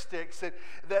characteristics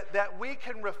that we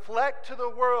can reflect to the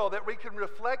world, that we can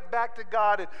reflect back to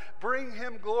God and bring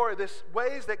Him glory, this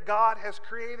ways that God has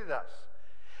created us.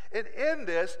 And in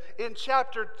this, in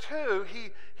chapter 2,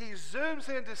 he zooms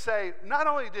in to say, not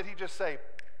only did He just say,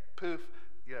 poof,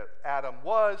 Adam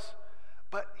was,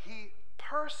 but He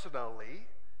personally,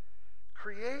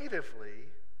 creatively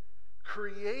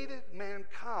created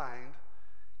mankind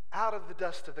out of the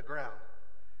dust of the ground.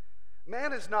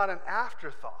 Man is not an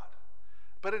afterthought,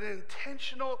 but an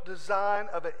intentional design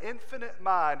of an infinite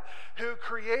mind who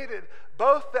created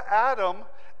both the atom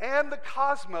and the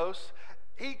cosmos.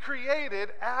 He created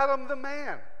Adam the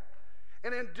man.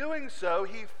 And in doing so,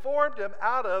 He formed him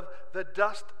out of the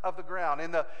dust of the ground.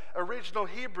 In the original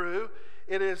Hebrew,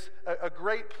 it is a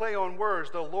great play on words.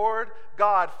 The Lord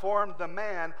God formed the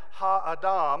man,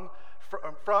 Ha-Adam,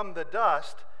 from the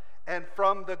dust, and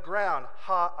from the ground,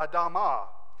 Ha-Adamah.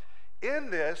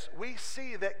 In this, we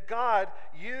see that God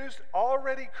used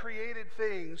already created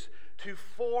things to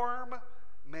form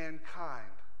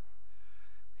mankind.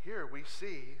 Here we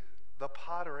see the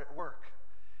potter at work.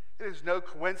 It is no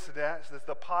coincidence that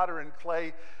the potter and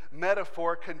clay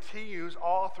metaphor continues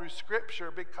all through Scripture,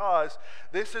 because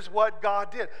this is what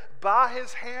God did. By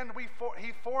His hand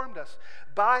He formed us.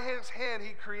 By His hand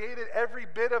He created every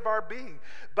bit of our being.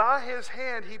 By His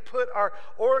hand He put our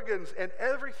organs and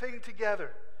everything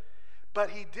together.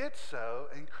 But He did so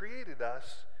and created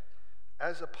us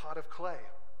as a pot of clay.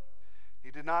 He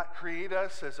did not create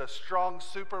us as a strong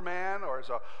Superman or as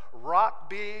a rock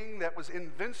being that was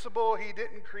invincible. He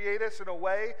didn't create us in a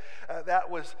way that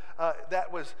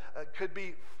could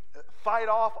be fight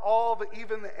off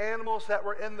even the animals that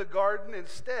were in the garden.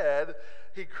 Instead,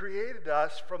 He created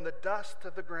us from the dust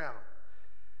of the ground.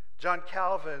 John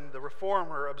Calvin, the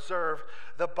reformer, observed,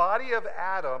 "The body of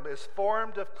Adam is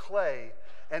formed of clay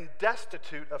and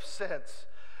destitute of sense,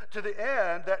 to the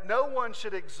end that no one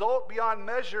should exult beyond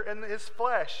measure in his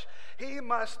flesh. He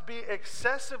must be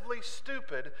excessively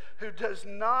stupid who does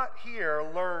not here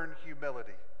learn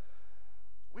humility."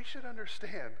 We should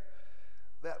understand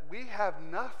that we have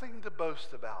nothing to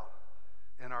boast about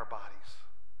in our bodies,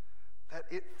 that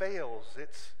it fails,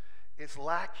 it's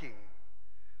lacking.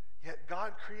 Yet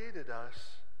God created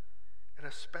us in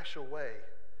a special way.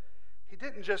 He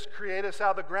didn't just create us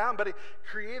out of the ground, but He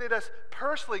created us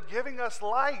personally, giving us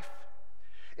life.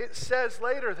 It says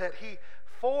later that He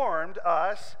formed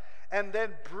us and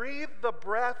then breathed the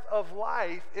breath of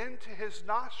life into His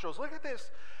nostrils. Look at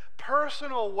this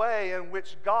personal way in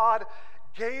which God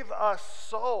gave us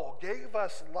soul, gave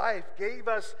us life, gave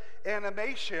us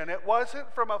animation. It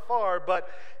wasn't from afar, but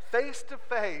face to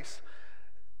face.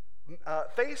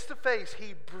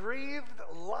 He breathed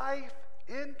life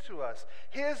into us,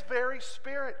 His very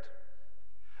Spirit.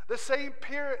 The same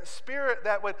Spirit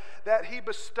that he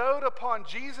bestowed upon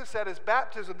Jesus at his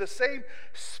baptism, the same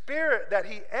Spirit that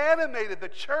he animated the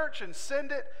church and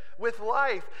sent it with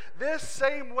life, this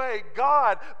same way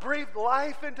God breathed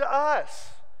life into us.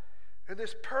 In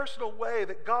this personal way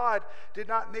that God did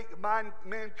not make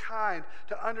mankind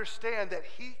to understand that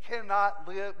we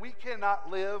cannot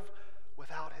live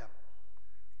without him.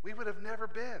 We would have never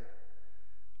been.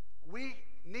 We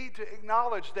need to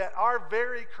acknowledge that our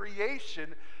very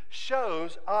creation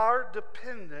shows our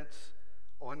dependence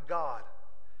on God.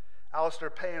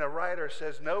 Alistair Payne, a writer,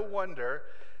 says, "No wonder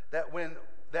that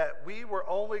we were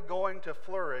only going to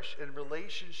flourish in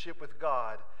relationship with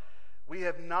God. We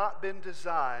have not been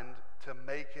designed to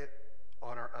make it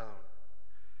on our own."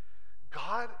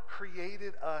 God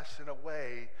created us in a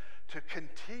way to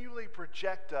continually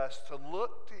project us to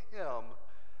look to him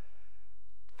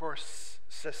for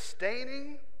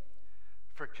sustaining,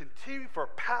 for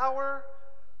power,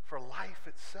 for life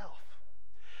itself.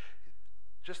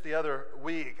 Just the other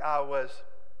week, I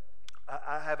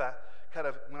have a kind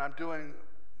of, when I'm doing,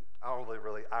 I only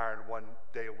really iron one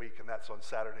day a week, and that's on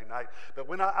Saturday night. But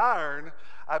when I iron,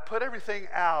 I put everything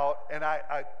out, and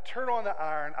I turn on the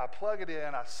iron, I plug it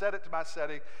in, I set it to my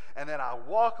setting, and then I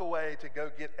walk away to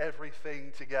go get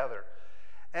everything together.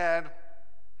 And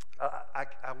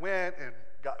I went and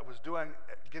was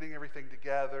getting everything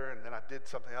together, and then I did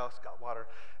something else, got water,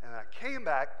 and I came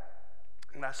back,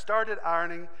 and I started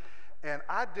ironing, and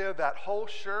I did that whole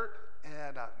shirt.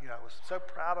 And I was so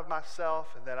proud of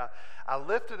myself. And then I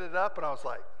lifted it up, and I was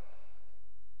like,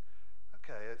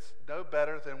 okay, it's no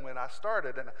better than when I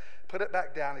started. And I put it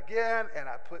back down again, and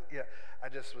I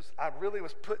really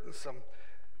was putting some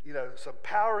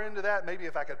power into that. Maybe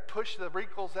if I could push the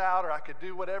wrinkles out, or I could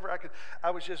do whatever I could.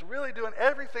 I was just really doing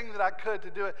everything that I could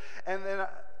to do it. And then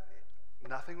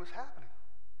nothing was happening.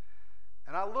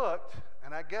 And I looked,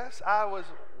 and I guess I was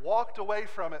walked away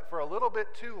from it for a little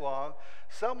bit too long.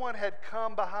 Someone had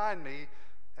come behind me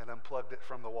and unplugged it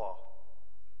from the wall.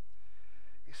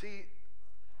 You see,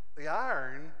 the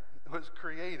iron was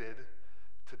created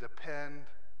to depend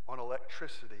on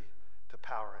electricity to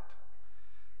power it.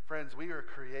 Friends, we are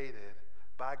created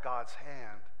by God's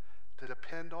hand to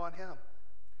depend on him.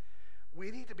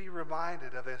 We need to be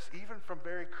reminded of this even from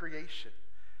very creation.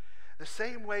 The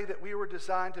same way that we were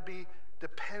designed to be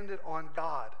dependent on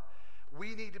God,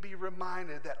 we need to be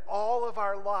reminded that all of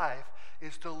our life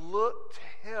is to look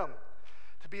to him,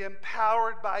 to be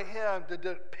empowered by him, to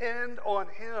depend on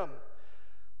him.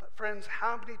 But friends,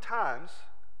 how many times,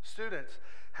 students,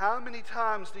 how many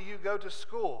times do you go to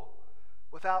school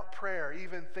without prayer,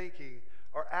 even thinking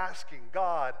or asking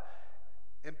God,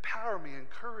 empower me,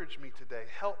 encourage me today,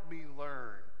 help me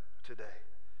learn today?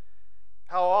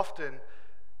 How often,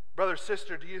 brother,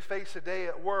 sister, do you face a day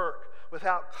at work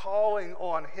without calling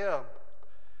on him?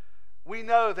 We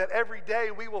know that every day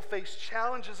we will face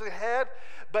challenges ahead,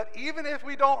 but even if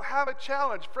we don't have a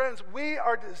challenge, friends, we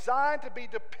are designed to be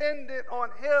dependent on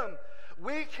him.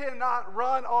 We cannot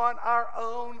run on our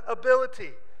own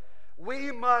ability.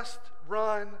 We must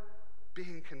run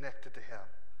being connected to him.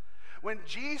 When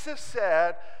Jesus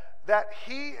said that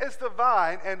he is the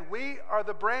vine and we are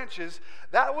the branches,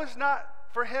 that was not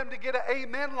for him to get an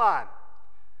amen line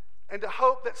and to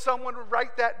hope that someone would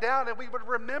write that down and we would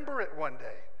remember it one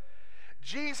day.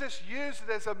 Jesus used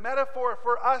it as a metaphor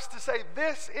for us to say,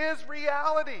 this is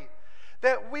reality,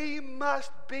 that we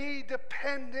must be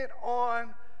dependent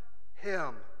on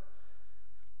him.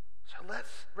 So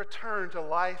let's return to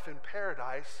life in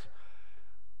paradise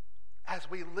as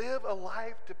we live a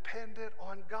life dependent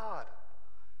on God.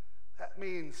 That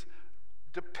means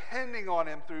depending on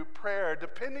him through prayer,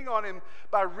 depending on him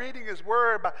by reading his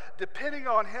word, by depending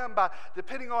on him by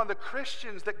depending on the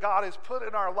Christians that God has put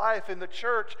in our life in the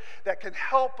church that can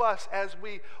help us as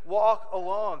we walk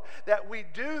along, that we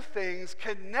do things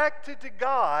connected to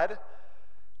God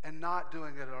and not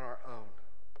doing it on our own.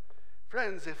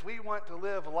 Friends, if we want to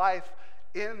live life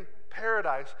in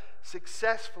paradise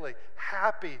successfully,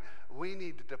 happy, we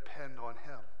need to depend on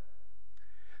him.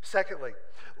 Secondly,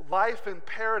 life in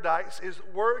paradise is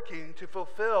working to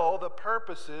fulfill the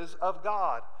purposes of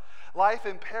God. Life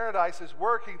in paradise is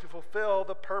working to fulfill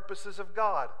the purposes of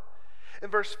God.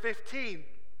 In verse 15,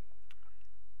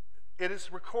 it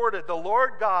is recorded, the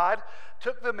Lord God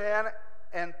took the man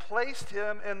and placed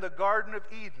him in the Garden of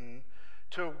Eden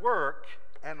to work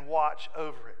and watch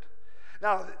over it.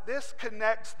 Now, this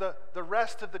connects the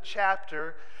rest of the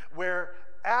chapter where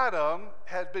Adam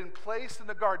had been placed in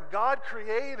the garden. God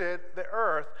created the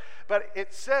earth, but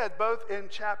it said both in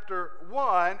chapter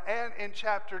 1 and in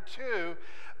chapter 2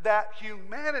 that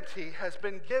humanity has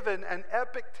been given an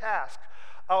epic task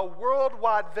a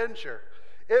worldwide venture.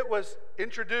 It was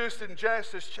introduced in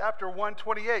Genesis chapter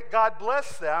 1:28. God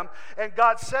blessed them, and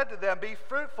God said to them, "Be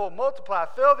fruitful, multiply,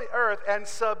 fill the earth, and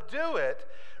subdue it.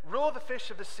 Rule the fish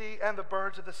of the sea and the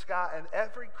birds of the sky and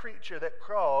every creature that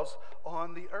crawls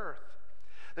on the earth."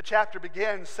 The chapter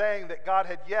begins saying that God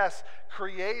had, yes,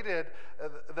 created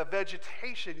the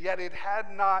vegetation, yet it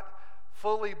had not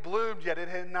fully bloomed yet. It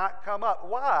had not come up.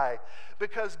 Why?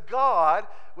 Because God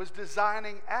was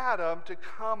designing Adam to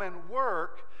come and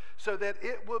work so that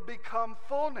it would become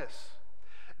fullness.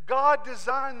 God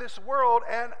designed this world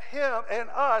and him and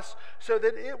us so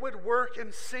that it would work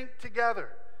in sync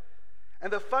together.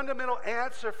 And the fundamental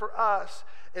answer for us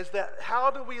is that how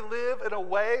do we live in a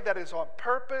way that is on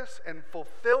purpose and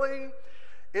fulfilling?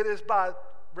 It is by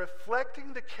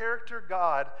reflecting the character of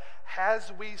God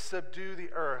as we subdue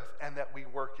the earth and that we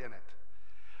work in it.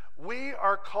 We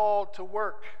are called to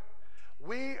work.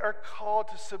 We are called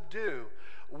to subdue.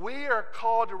 We are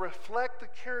called to reflect the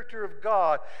character of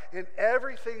God in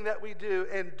everything that we do,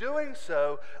 and doing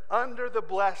so under the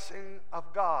blessing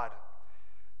of God.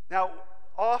 Now,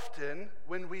 often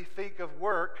when we think of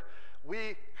work,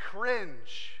 we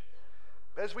cringe.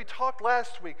 As we talked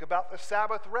last week about the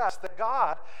Sabbath rest, that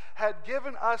God had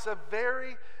given us a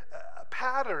very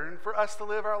pattern for us to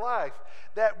live our life,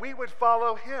 that we would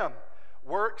follow him.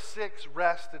 Work 6,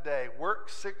 rest a day. Work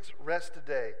 6, rest a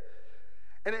day.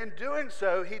 And in doing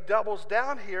so, he doubles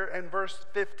down here in verse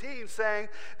 15, saying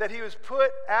that he was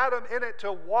put Adam in it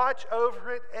to watch over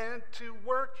it and to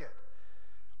work it.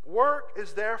 Work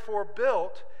is therefore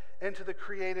built into the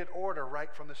created order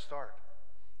right from the start.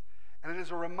 And it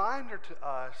is a reminder to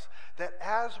us that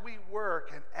as we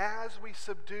work and as we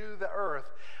subdue the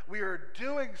earth, we are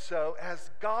doing so as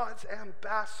God's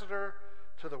ambassador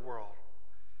to the world.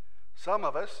 Some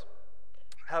of us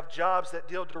have jobs that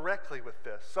deal directly with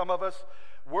this. Some of us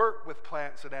work with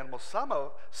plants and animals. Some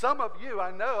of you,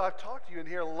 I know, I've talked to you in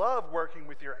here, love working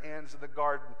with your hands in the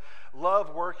garden,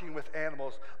 love working with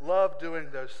animals, love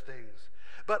doing those things.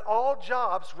 But all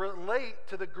jobs relate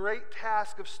to the great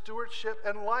task of stewardship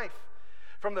and life.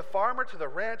 From the farmer to the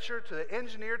rancher, to the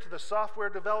engineer, to the software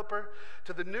developer,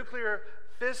 to the nuclear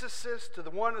physicist, to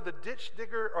the one of the ditch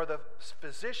digger or the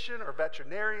physician or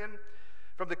veterinarian,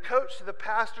 from the coach to the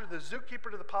pastor, the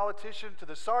zookeeper to the politician, to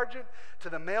the sergeant, to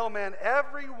the mailman,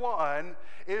 everyone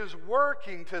is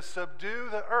working to subdue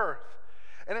the earth.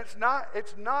 And it's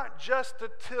not just to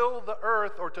till the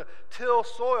earth or to till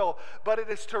soil, but it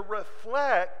is to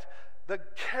reflect the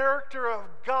character of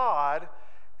God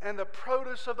and the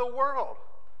produce of the world.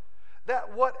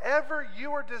 That whatever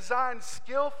you are designed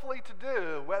skillfully to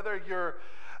do, whether you're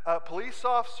a police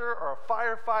officer or a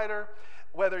firefighter,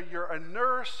 whether you're a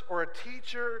nurse or a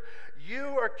teacher,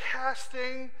 you are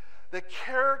casting the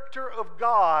character of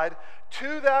God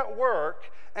to that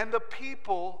work and the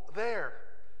people there.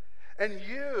 And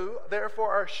you,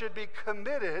 therefore, should be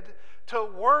committed to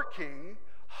working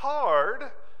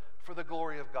hard for the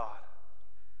glory of God.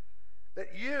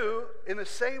 That you, in the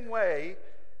same way,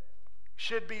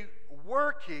 should be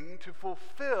working to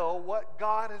fulfill what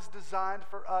God has designed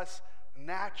for us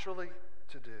naturally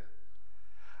to do.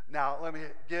 Now, let me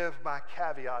give my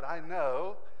caveat. I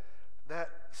know that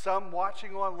some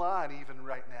watching online even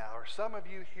right now, or some of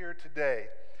you here today,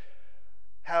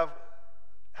 have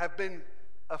been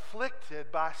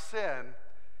afflicted by sin,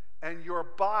 and your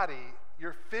body,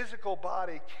 your physical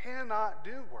body, cannot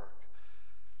do work.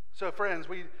 So, friends,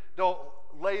 we don't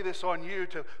lay this on you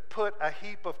to put a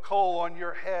heap of coal on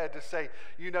your head to say,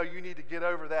 you need to get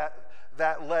over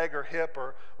that leg or hip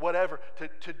or whatever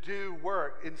to do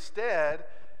work. Instead,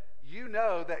 you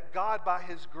know that God, by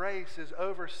his grace, is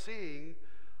overseeing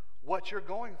what you're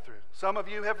going through. Some of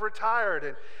you have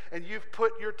retired and you've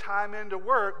put your time into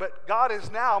work, but God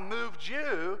has now moved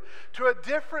you to a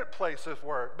different place of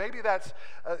work. Maybe that's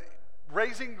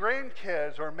raising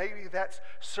grandkids, or maybe that's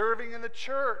serving in the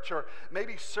church, or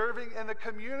maybe serving in the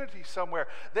community somewhere.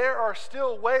 There are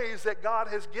still ways that God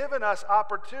has given us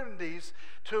opportunities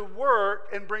to work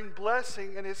and bring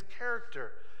blessing in his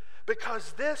character.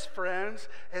 Because this, friends,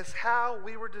 is how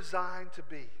we were designed to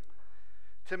be.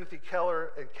 Timothy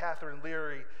Keller and Catherine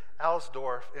Leary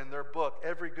Alsdorf, in their book,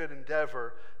 Every Good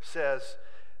Endeavor, says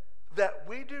that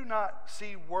we do not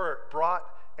see work brought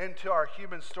into our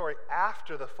human story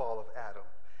after the fall of Adam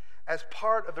as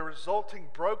part of the resulting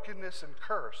brokenness and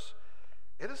curse.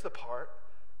 It is the part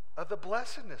of the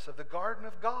blessedness of the garden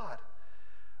of God.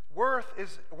 Work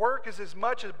is as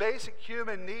much a basic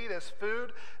human need as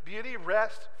food, beauty,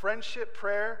 rest, friendship,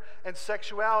 prayer, and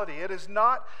sexuality. It is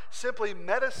not simply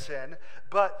medicine,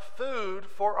 but food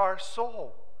for our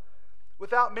soul.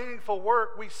 Without meaningful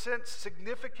work, we sense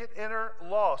significant inner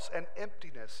loss and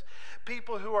emptiness.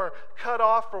 People who are cut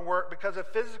off from work because of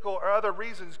physical or other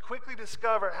reasons quickly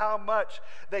discover how much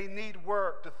they need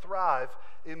work to thrive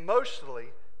emotionally,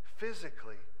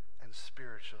 physically, and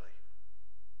spiritually.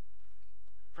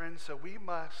 Friends, so we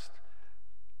must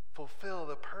fulfill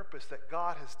the purpose that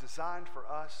God has designed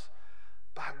for us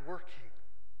by working.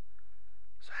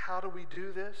 So how do we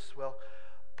do this? Well,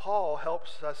 Paul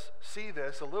helps us see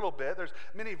this a little bit. There's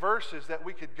many verses that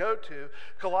we could go to.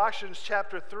 Colossians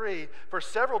chapter 3 for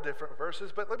several different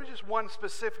verses, but let me just one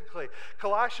specifically.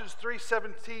 Colossians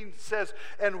 3:17 says,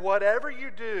 "And whatever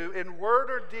you do in word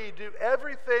or deed, do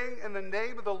everything in the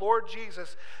name of the Lord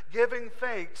Jesus, giving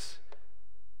thanks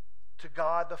to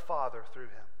God the Father through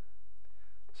him."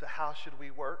 So how should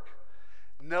we work?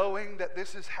 Knowing that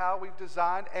this is how we've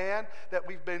designed and that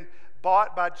we've been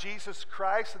bought by Jesus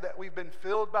Christ and that we've been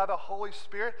filled by the Holy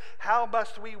Spirit. How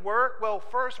must we work? Well,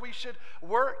 first we should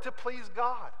work to please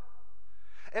God.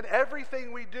 And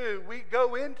everything we do, we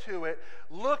go into it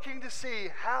looking to see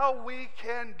how we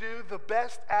can do the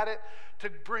best at it to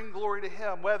bring glory to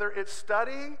Him. Whether it's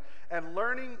studying and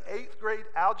learning 8th grade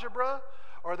algebra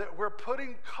or that we're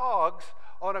putting cogs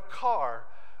on a car,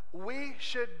 we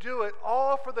should do it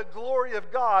all for the glory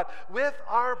of God with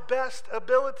our best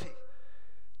ability.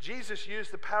 Jesus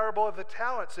used the parable of the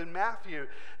talents in Matthew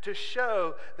to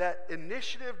show that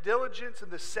initiative, diligence, and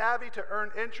the savvy to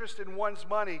earn interest in one's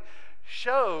money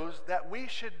shows that we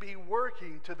should be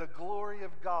working to the glory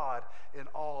of God in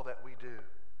all that we do.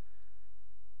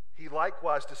 He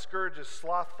likewise discourages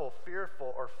slothful,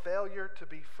 fearful, or failure to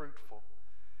be fruitful.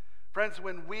 Friends,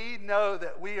 when we know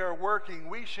that we are working,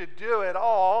 we should do it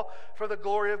all for the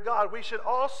glory of God. We should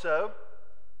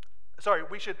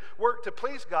work to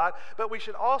please God, but we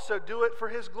should also do it for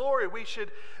His glory. We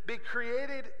should be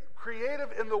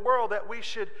creative in the world, that we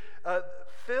should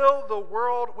fill the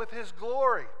world with His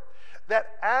glory.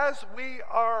 That as we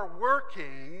are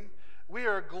working, we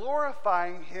are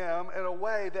glorifying Him in a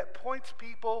way that points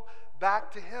people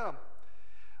back to Him.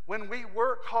 When we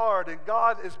work hard and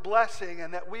God is blessing,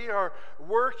 and that we are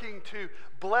working to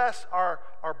bless our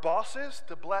bosses,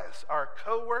 to bless our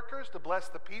co-workers, to bless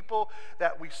the people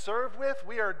that we serve with,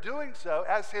 we are doing so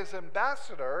as His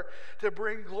ambassador to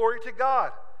bring glory to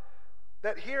God.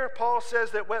 That here Paul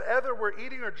says that whatever we're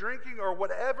eating or drinking or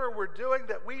whatever we're doing,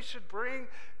 that we should bring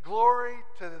glory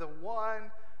to the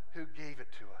one who gave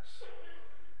it to us.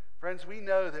 Friends, we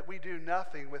know that we do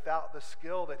nothing without the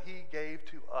skill that He gave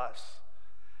to us.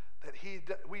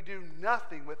 We do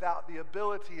nothing without the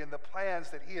ability and the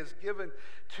plans that He has given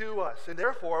to us. And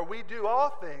therefore, we do all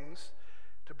things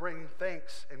to bring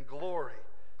thanks and glory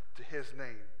to His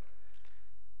name.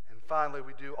 And finally,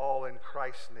 we do all in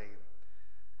Christ's name.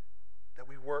 That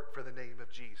we work for the name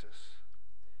of Jesus.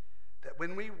 That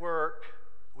when we work,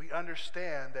 we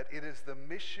understand that it is the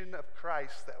mission of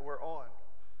Christ that we're on.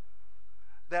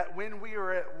 That when we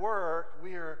are at work,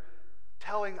 we are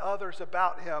telling others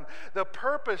about Him. The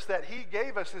purpose that He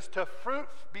gave us is to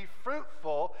be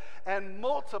fruitful and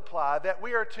multiply. That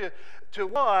we are to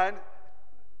one,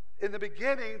 in the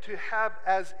beginning, to have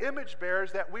as image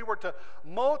bearers, that we were to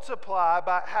multiply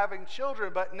by having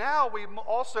children. But now we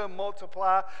also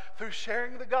multiply through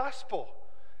sharing the gospel.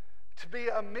 To be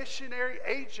a missionary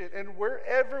agent and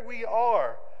wherever we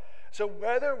are. So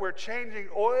whether we're changing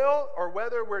oil or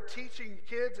whether we're teaching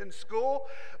kids in school,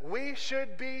 we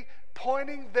should be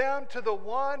pointing them to the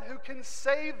one who can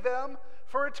save them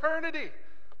for eternity.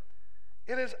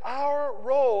 It is our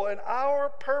role and our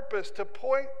purpose to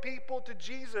point people to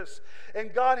Jesus.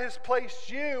 And God has placed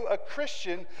you, a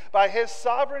Christian, by His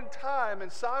sovereign time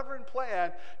and sovereign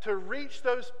plan to reach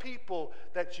those people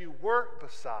that you work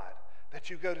beside, that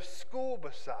you go to school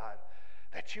beside,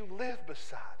 that you live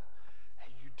beside. And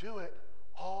you do it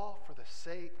all for the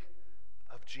sake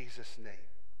of Jesus' name.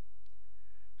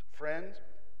 Friends,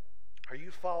 are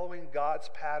you following God's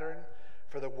pattern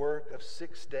for the work of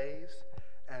 6 days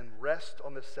and rest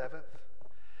on the 7th?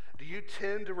 Do you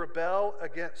tend to rebel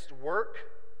against work?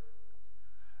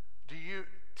 Do you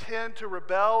tend to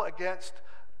rebel against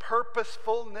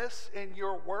purposefulness in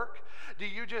your work? Do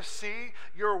you just see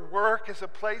your work as a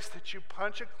place that you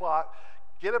punch a clock,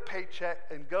 get a paycheck,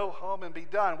 and go home and be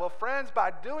done? Well, friends,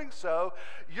 by doing so,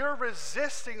 you're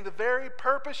resisting the very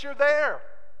purpose you're there.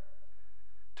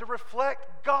 To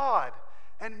reflect God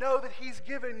and know that He's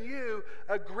given you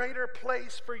a greater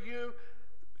place for you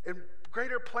and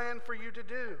greater plan for you to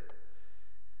do.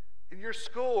 In your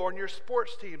school or in your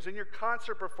sports teams, in your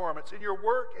concert performance, in your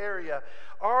work area,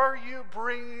 are you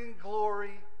bringing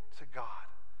glory to God?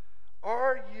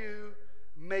 Are you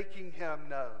making Him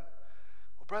known?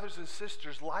 Well, brothers and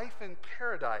sisters, life in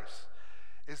paradise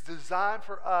is designed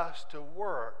for us to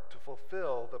work to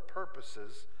fulfill the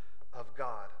purposes of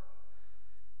God.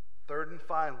 Third and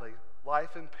finally,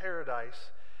 life in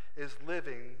paradise is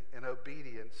living in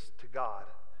obedience to God.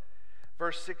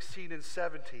 Verse 16 and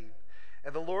 17,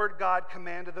 and the Lord God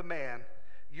commanded the man,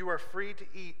 you are free to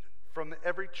eat from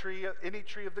any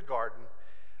tree of the garden,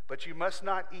 but you must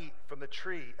not eat from the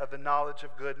tree of the knowledge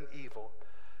of good and evil.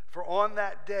 For on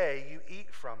that day you eat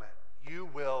from it, you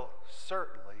will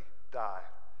certainly die.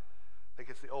 I think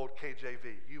it's the old KJV,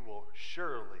 you will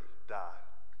surely die.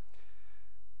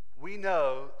 We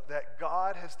know that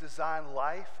God has designed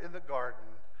life in the garden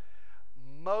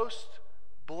most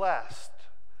blessed,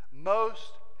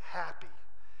 most happy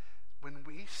when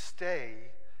we stay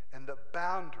in the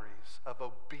boundaries of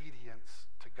obedience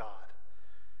to God.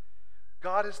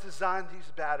 God has designed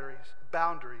these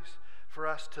boundaries for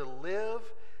us to live,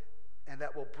 and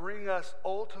that will bring us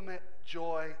ultimate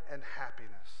joy and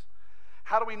happiness.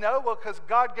 How do we know? Well, because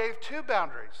God gave two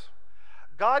boundaries.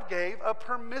 God gave a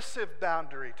permissive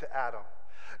boundary to Adam.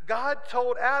 God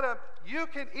told Adam, you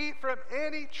can eat from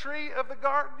any tree of the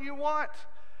garden you want.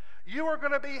 You are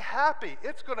going to be happy.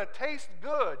 It's going to taste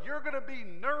good. You're going to be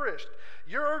nourished.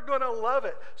 You're going to love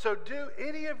it. So do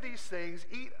any of these things,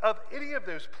 eat of any of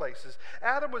those places.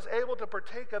 Adam was able to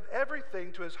partake of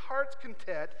everything to his heart's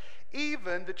content,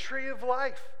 even the tree of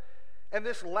life. And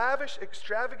this lavish,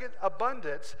 extravagant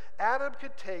abundance, Adam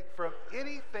could take from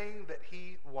anything that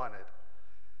he wanted.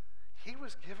 He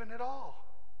was given it all.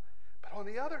 But on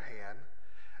the other hand,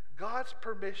 God's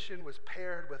permission was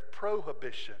paired with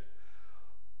prohibition,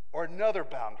 or another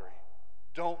boundary.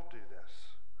 Don't do this.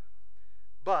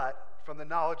 But from the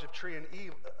knowledge of tree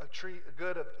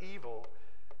good of evil,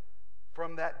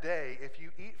 from that day, if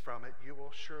you eat from it, you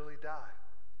will surely die.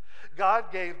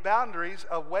 God gave boundaries,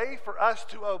 a way for us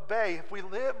to obey. If we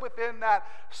live within that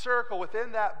circle,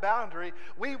 within that boundary,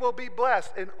 we will be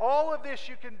blessed. In all of this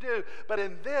you can do, but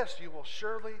in this you will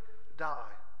surely die.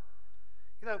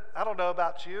 You know, I don't know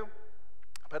about you,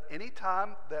 but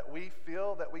anytime that we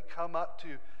feel that we come up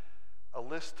to a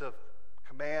list of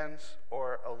commands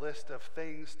or a list of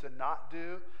things to not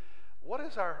do, what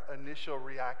is our initial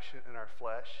reaction in our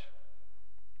flesh?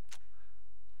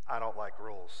 I don't like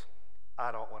rules.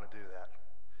 I don't want to do that.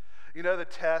 You know the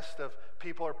test of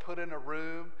people are put in a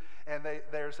room and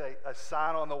there's a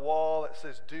sign on the wall that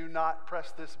says, do not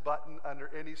press this button under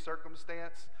any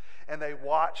circumstance. And they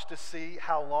watch to see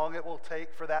how long it will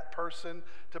take for that person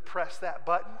to press that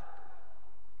button.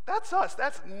 That's us.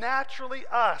 That's naturally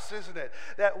us, isn't it?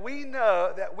 That we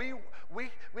know that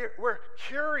we're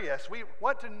curious. We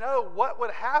want to know what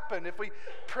would happen if we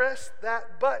press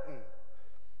that button.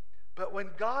 But when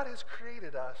God has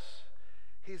created us,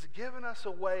 He's given us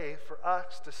a way for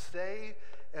us to stay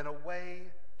in a way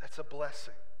that's a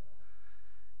blessing.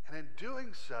 And in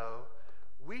doing so,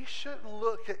 we shouldn't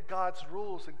look at God's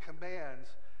rules and commands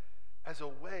as a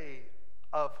way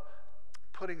of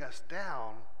putting us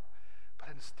down, but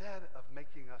instead of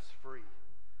making us free.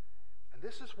 And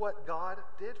this is what God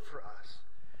did for us.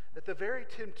 That the very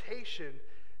temptation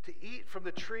to eat from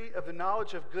the tree of the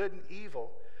knowledge of good and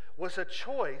evil was a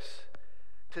choice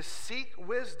to seek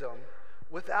wisdom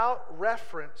without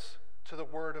reference to the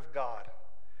Word of God.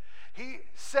 He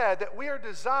said that we are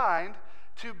designed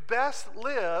to best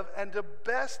live and to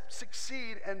best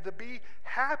succeed and to be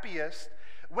happiest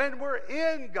when we're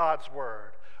in God's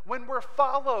Word, when we're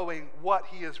following what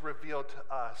He has revealed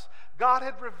to us. God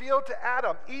had revealed to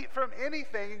Adam, eat from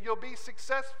anything and you'll be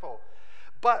successful.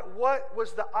 But what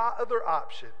was the other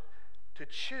option? To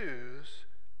choose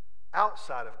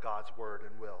outside of God's Word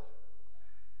and will.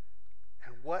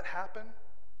 And what happened?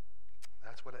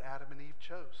 That's what Adam and Eve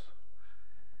chose.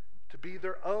 To be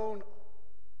their own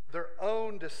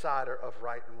decider of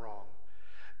right and wrong.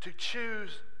 To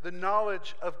choose the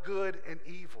knowledge of good and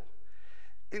evil.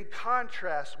 In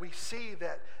contrast, we see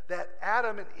that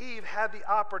Adam and Eve had the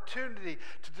opportunity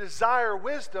to desire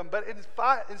wisdom, but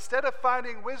instead of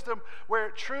finding wisdom where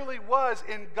it truly was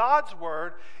in God's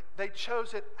Word, they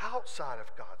chose it outside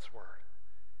of God's Word.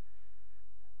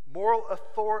 Moral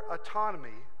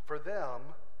autonomy for them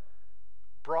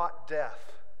brought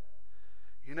death.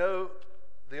 You know,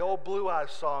 the old Blue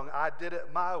Eyes song, I Did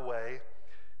It My Way,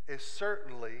 is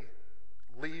certainly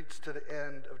leads to the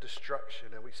end of destruction,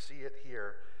 and we see it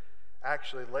here,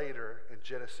 actually later in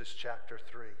Genesis chapter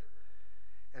 3.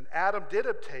 And Adam did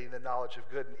obtain the knowledge of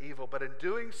good and evil, but in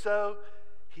doing so,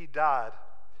 he died.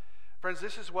 Friends,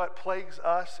 this is what plagues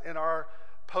us in our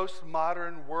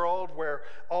postmodern world where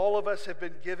all of us have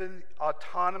been given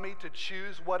autonomy to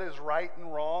choose what is right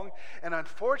and wrong. And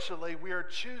unfortunately, we are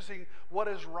choosing what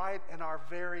is right in our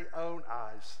very own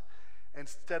eyes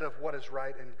instead of what is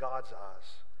right in God's eyes.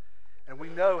 And we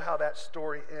know how that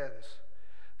story ends.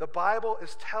 The Bible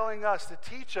is telling us, to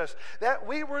teach us, that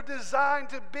we were designed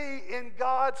to be in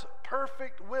God's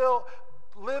perfect will,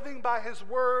 living by His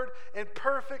word in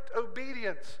perfect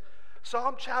obedience.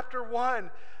 Psalm chapter 1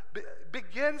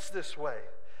 begins this way.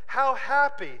 How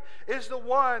happy is the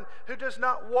one who does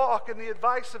not walk in the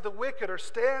advice of the wicked, or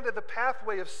stand in the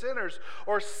pathway of sinners,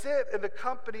 or sit in the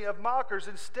company of mockers.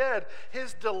 Instead,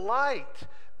 his delight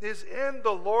is in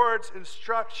the Lord's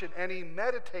instruction, and he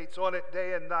meditates on it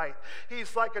day and night.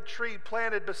 He's like a tree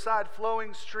planted beside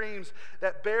flowing streams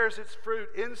that bears its fruit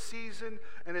in season,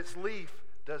 and its leaf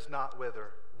does not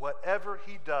wither. Whatever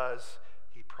he does,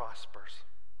 he prospers.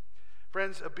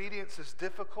 Friends, obedience is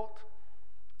difficult.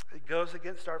 It goes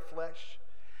against our flesh.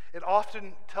 It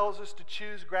often tells us to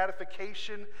choose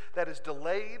gratification that is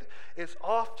delayed. It's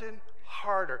often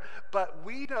harder. But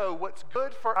we know what's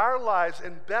good for our lives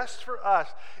and best for us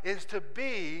is to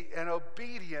be in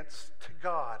obedience to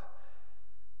God.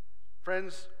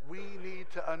 Friends, we need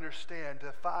to understand,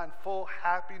 to find full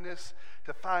happiness,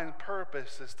 to find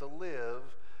purpose, is to live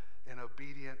in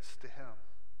obedience to Him.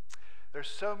 There's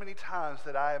so many times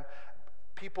that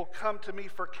people come to me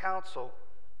for counsel,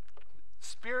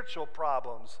 spiritual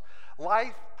problems,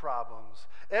 life problems,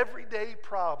 everyday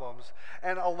problems,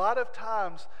 and a lot of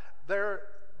times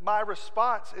my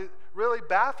response, it really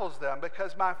baffles them,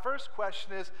 because my first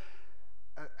question is,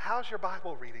 how's your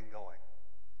Bible reading going?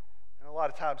 And a lot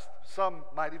of times, some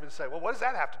might even say, well, what does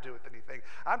that have to do with anything?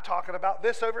 I'm talking about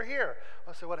this over here.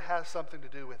 I say, well, it has something to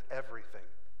do with everything.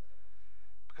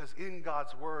 Because in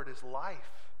God's word is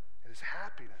life, it is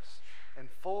happiness and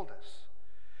fullness.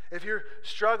 If you're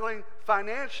struggling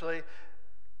financially,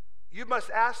 you must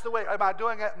ask the way, am I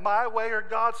doing it my way or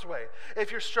God's way? If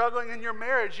you're struggling in your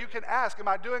marriage, you can ask, am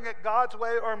I doing it God's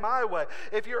way or my way?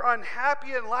 If you're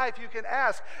unhappy in life, you can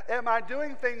ask, am I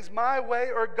doing things my way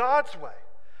or God's way?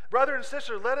 Brother and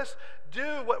sister, let us do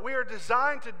what we are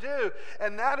designed to do,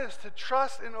 and that is to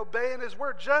trust and obey in His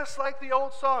word. Just like the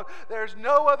old song, there's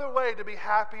no other way to be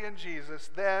happy in Jesus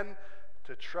than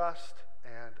to trust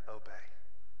and obey.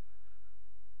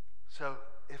 So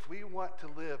if we want to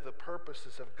live the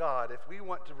purposes of God, if we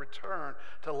want to return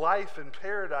to life in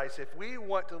paradise, if we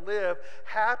want to live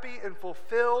happy and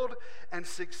fulfilled and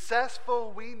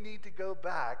successful, we need to go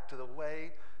back to the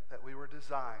way that we were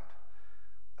designed,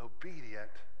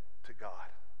 obedient to God.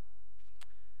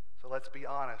 So let's be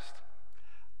honest.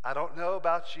 I don't know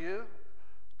about you,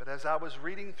 but as I was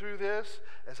reading through this,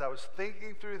 as I was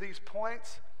thinking through these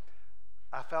points,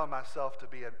 I found myself to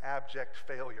be an abject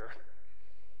failure.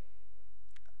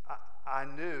 I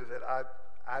knew that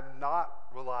I've not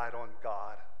relied on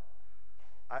God.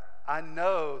 I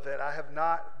know that I have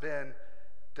not been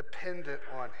dependent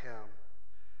on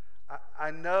Him.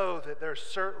 I know that there's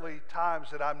certainly times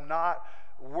that I'm not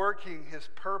working His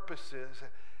purposes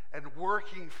and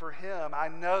working for Him. I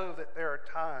know that there are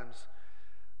times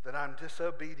that I'm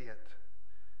disobedient.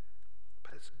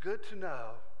 But it's good to know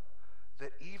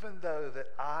that even though that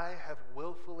I have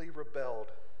willfully rebelled,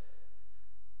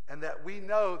 and that we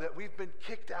know that we've been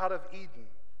kicked out of Eden,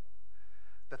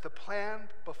 that the plan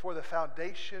before the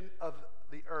foundation of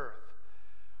the earth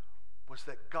was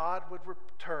that God would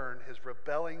return His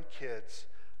rebelling kids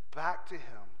back to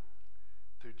Him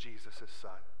through Jesus'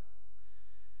 Son.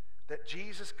 That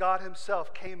Jesus, God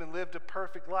Himself, came and lived a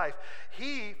perfect life.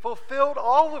 He fulfilled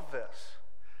all of this,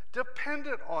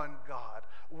 dependent on God,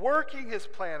 working His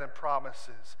plan and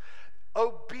promises,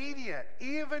 obedient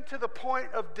even to the point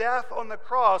of death on the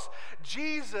cross.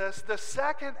 Jesus, the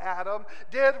second Adam,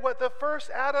 did what the first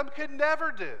Adam could never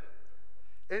do.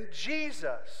 And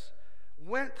Jesus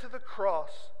went to the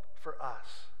cross for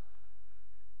us,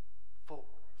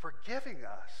 forgiving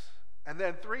us. And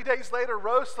then 3 days later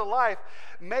rose to life,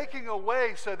 making a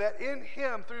way so that in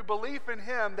Him, through belief in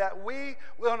Him, that we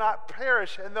will not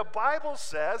perish. And the Bible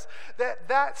says that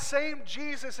that same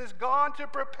Jesus is gone to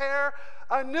prepare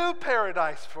a new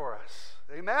paradise for us.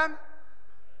 Amen?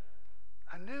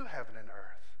 A new heaven and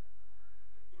earth.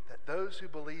 That those who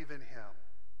believe in Him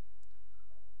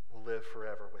will live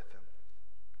forever with Him.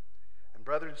 And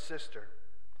brother and sister,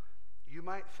 you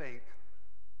might think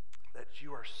that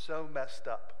you are so messed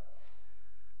up,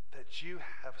 that you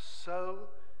have so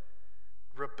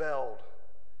rebelled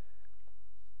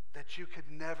that you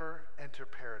could never enter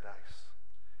paradise.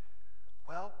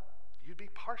 Well, you'd be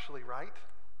partially right.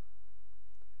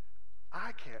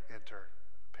 I can't enter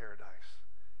paradise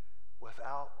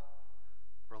without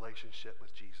relationship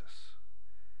with Jesus.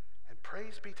 And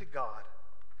praise be to God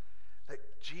that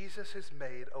Jesus has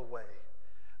made a way.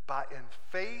 By in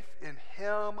faith in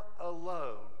him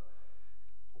alone,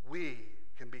 we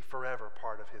can be forever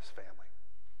part of his family.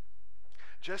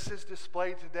 Just as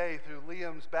displayed today through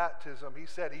Liam's baptism, he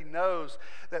said he knows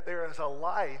that there is a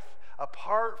life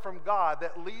apart from God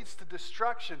that leads to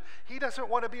destruction. He doesn't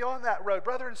want to be on that road.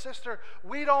 Brother and sister,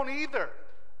 we don't either.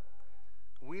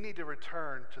 We need to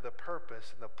return to the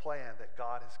purpose and the plan that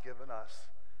God has given us.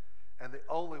 And the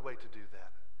only way to do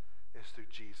that is through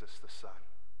Jesus the Son.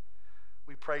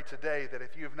 We pray today that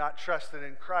if you have not trusted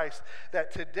in Christ,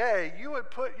 that today you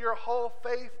would put your whole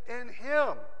faith in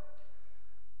him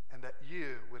and that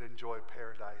you would enjoy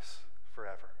paradise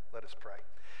forever. Let us pray.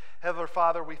 Heavenly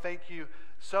Father, we thank you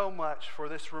so much for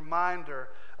this reminder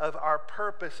of our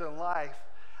purpose in life.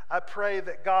 I pray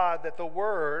that God, that the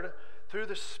Word, through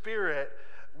the Spirit,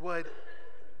 would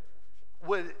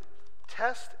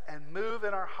test and move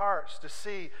in our hearts to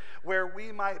see where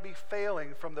we might be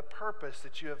failing from the purpose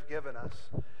that you have given us.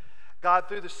 God,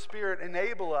 through the Spirit,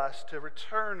 enable us to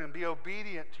return and be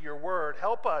obedient to your word.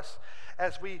 Help us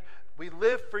as we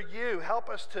live for you. Help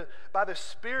us to, by the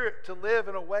Spirit, to live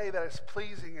in a way that is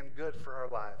pleasing and good for our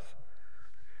lives.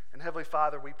 And Heavenly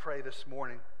Father, we pray this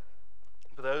morning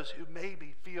for those who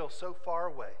maybe feel so far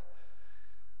away.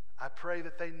 I pray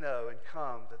that they know and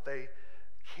come, that they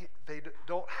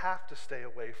don't have to stay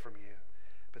away from you,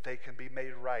 but they can be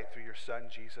made right through your Son,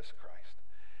 Jesus Christ.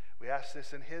 We ask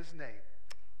this in his name.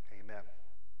 Amen.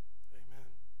 Amen.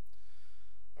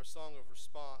 Our song of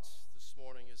response this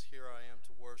morning is Here I Am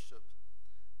to Worship.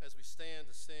 As we stand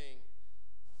to sing,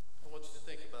 I want you to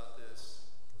think about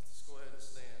this. Let's just go ahead and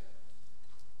stand.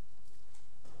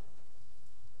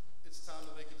 It's time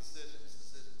to make a decision. It's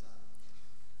decision time.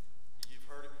 You've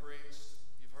heard it preached.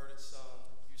 You've heard it sung.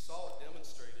 You saw it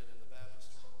demonstrated in the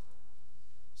Baptist world.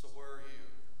 So where are you?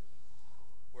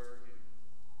 Where are you?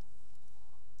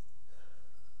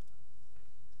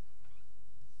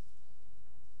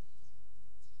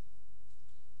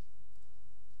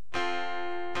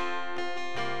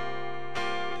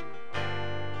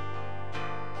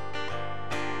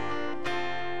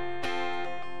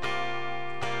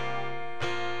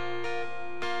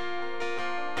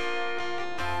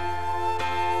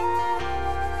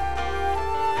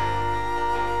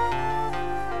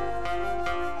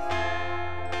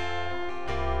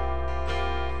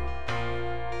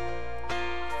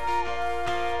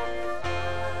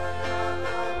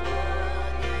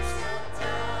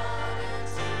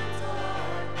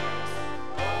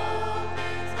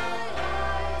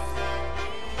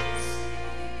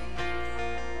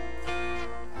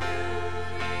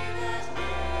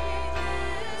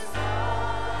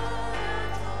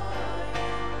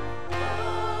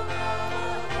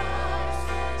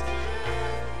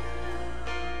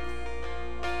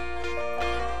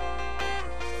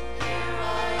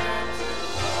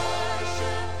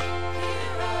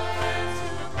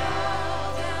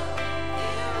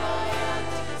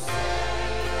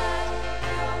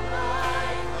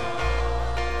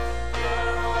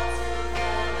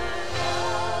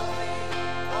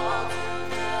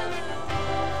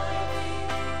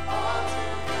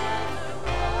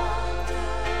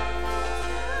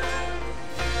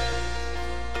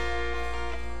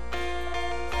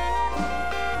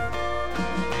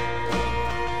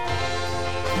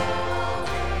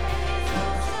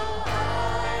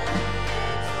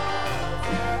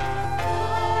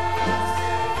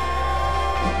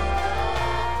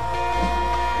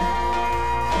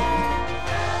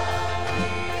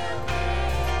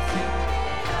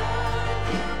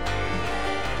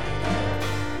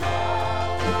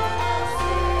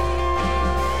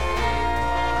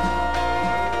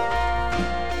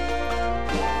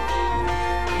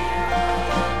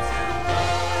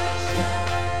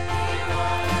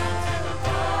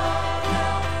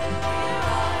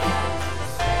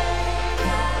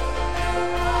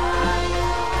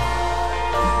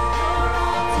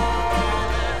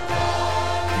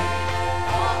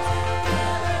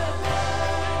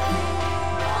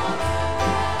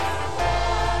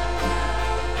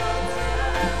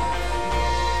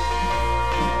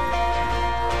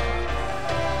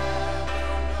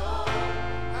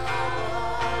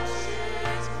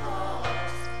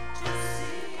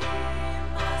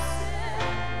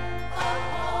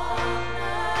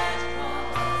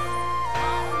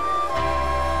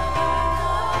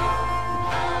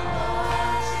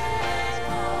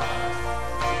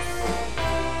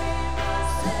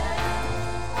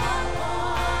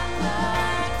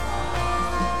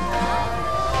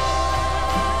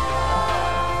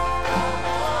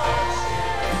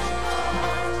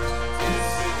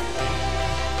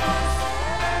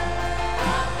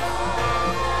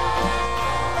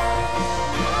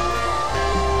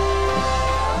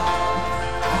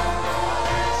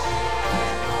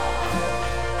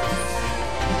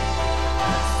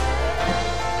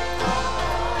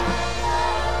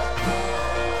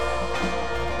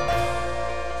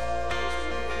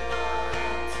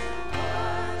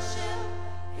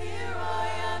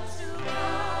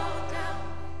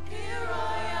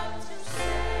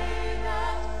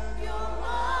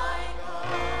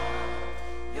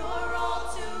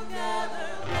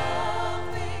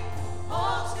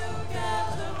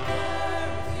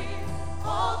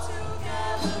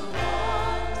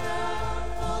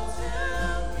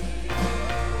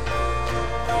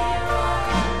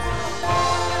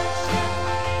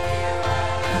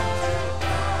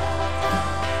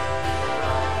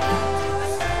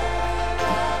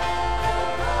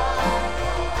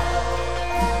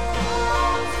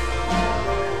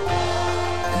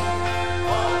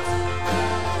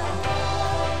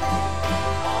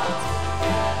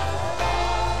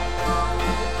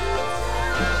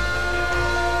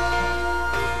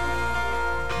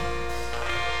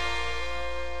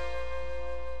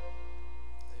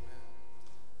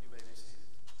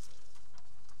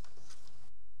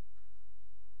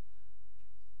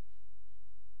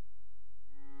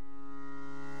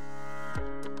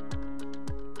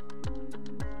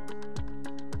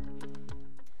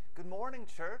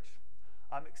 Church.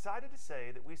 I'm excited to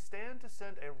say that we stand to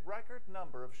send a record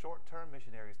number of short-term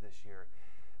missionaries this year.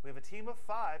 We have a team of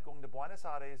 5 going to Buenos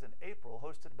Aires in April,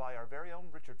 hosted by our very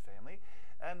own Richard family,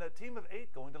 and a team of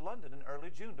 8 going to London in early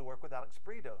June to work with Alex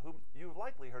Brito, whom you've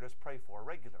likely heard us pray for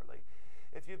regularly.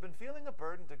 If you've been feeling a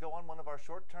burden to go on one of our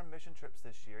short-term mission trips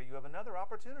this year, you have another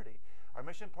opportunity. Our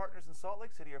mission partners in Salt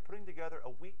Lake City are putting together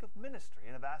a week of ministry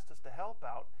and have asked us to help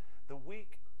out the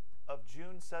week of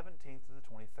June 17th to the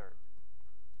 23rd.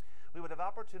 We would have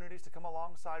opportunities to come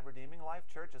alongside Redeeming Life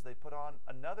Church as they put on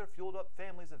another Fueled Up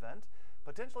Families event,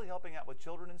 potentially helping out with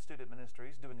children and student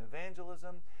ministries, doing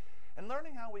evangelism, and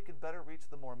learning how we could better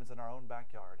reach the Mormons in our own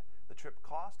backyard. The trip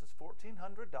cost is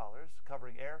 $1,400,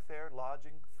 covering airfare,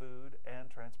 lodging, food, and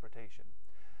transportation.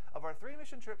 Of our 3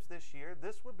 mission trips this year,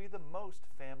 this would be the most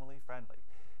family-friendly.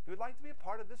 If you would like to be a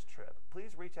part of this trip,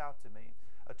 please reach out to me.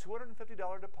 A $250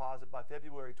 deposit by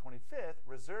February 25th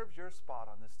reserves your spot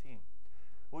on this team.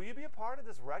 Will you be a part of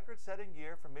this record-setting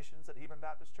year for missions at Hebron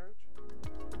Baptist Church?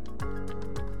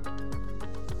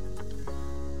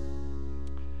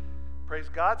 Praise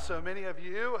God. So many of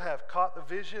you have caught the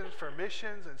vision for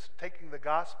missions and taking the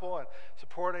gospel and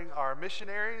supporting our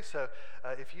missionaries. So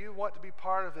if you want to be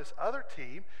part of this other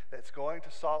team that's going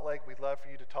to Salt Lake, we'd love for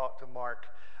you to talk to Mark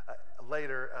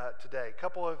later today. A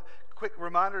couple of quick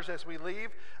reminders as we leave.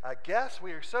 Guests,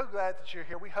 we are so glad that you're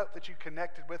here. We hope that you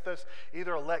connected with us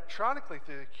either electronically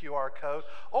through the QR code,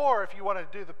 or if you want to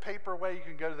do the paper way, you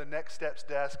can go to the Next Steps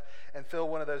desk and fill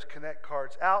one of those Connect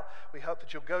cards out. We hope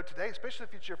that you'll go today, especially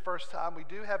if it's your first time. We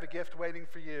do have a gift waiting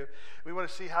for you. We want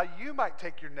to see how you might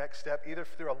take your next step, either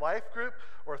through a life group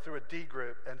or through a D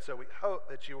group, and so we hope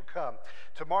that you will come.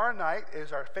 Tomorrow night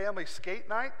is our family skate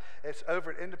night. It's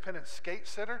over at Independence Skate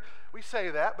Center. We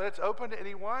say that, but it's open to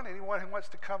anyone who wants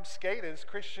to come skate. It's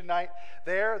Christian night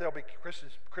there. There'll be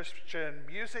Christian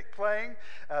music playing.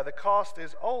 The cost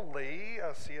is only,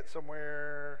 I'll see it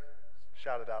somewhere,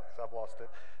 shout it out because I've lost it,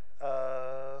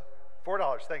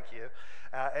 $4, thank you.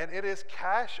 And it is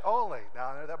cash only. Now,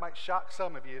 I know that might shock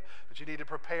some of you, but you need to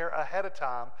prepare ahead of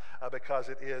time because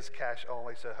it is cash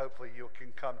only. So hopefully you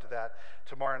can come to that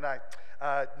tomorrow night.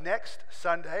 Next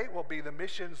Sunday will be the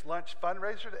Missions Lunch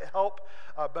fundraiser to help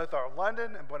both our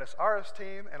London and Buenos Aires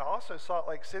team and also Salt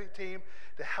Lake City team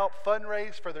to help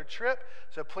fundraise for their trip.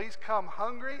 So please come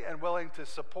hungry and willing to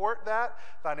support that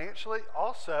financially.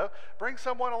 Also, bring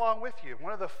someone along with you.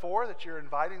 One of the 4 that you're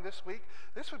inviting this week,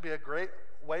 this would be a great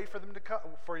way for them to come.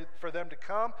 For them to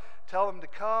come, tell them to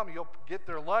come. You'll get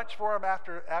their lunch for them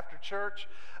after church,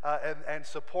 and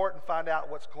support and find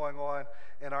out what's going on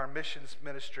in our missions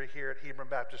ministry here at Hebron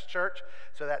Baptist Church.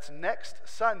 So that's next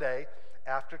Sunday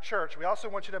after church. We also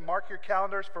want you to mark your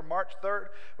calendars for March 3rd,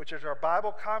 which is our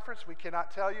Bible conference. We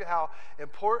cannot tell you how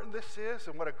important this is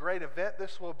and what a great event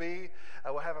this will be.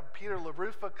 We'll have Peter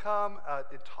LaRufa come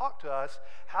and talk to us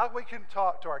how we can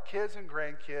talk to our kids and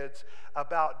grandkids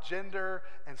about gender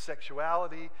and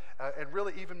sexuality, and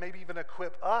really maybe even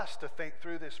equip us to think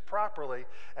through this properly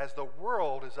as the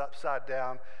world is upside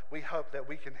down. We hope that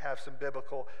we can have some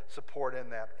biblical support in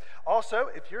that. Also,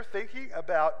 if you're thinking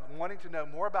about wanting to know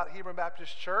more about Hebron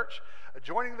Baptist Church,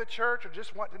 joining the church, or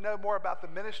just want to know more about the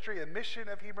ministry and mission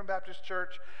of Hebron Baptist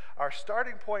Church, our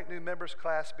Starting Point new members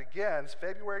class begins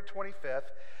February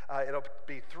 25th. It'll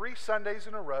be 3 Sundays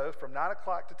in a row from 9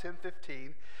 o'clock to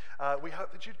 10:15. We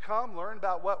hope that you'd come, learn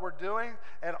about what we're doing,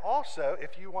 and also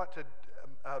if you want to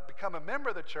become a member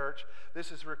of the church, this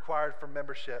is required for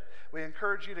membership. We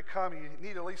encourage you to come. You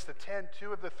need at least attend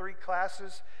 2 of the 3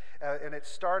 classes, and it's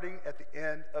starting at the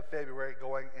end of February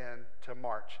going into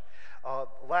March.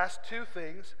 Last 2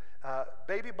 things.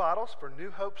 Baby bottles for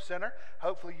New Hope Center.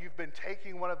 Hopefully you've been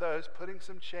taking one of those, putting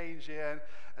some change in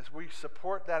as we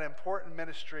support that important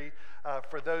ministry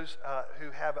for those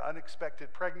who have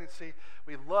unexpected pregnancy.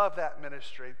 We love that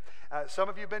ministry. Some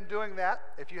of you have been doing that.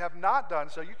 If you have not done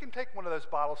so, you can take one of those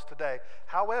bottles today.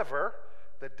 However,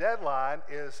 the deadline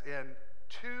is in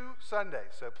 2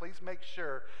 Sundays, so please make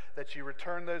sure that you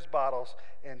return those bottles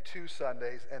in 2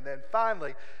 Sundays. And then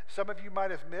finally, some of you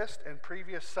might have missed in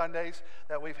previous Sundays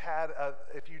that we've had,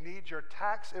 if you need your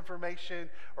tax information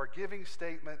or giving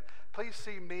statement, please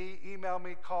see me, email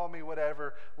me, call me,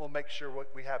 whatever. We'll make sure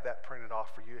we have that printed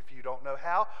off for you if you don't know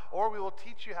how, or we will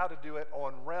teach you how to do it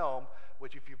on Realm,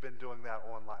 which if you've been doing that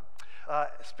online.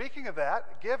 Speaking of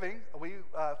that, giving, we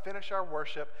finish our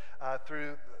worship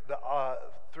through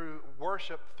worship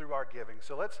worship through our giving.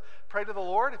 So let's pray to the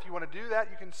Lord. If you want to do that,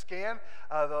 you can scan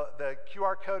the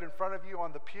QR code in front of you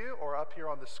on the pew or up here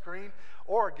on the screen,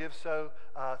 or give so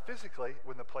physically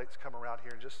when the plates come around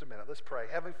here in just a minute. Let's pray.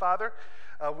 Heavenly Father,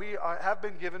 we have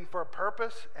been given for a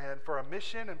purpose and for a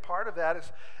mission, and part of that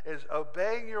is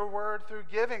obeying your word through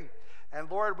giving. And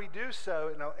Lord, we do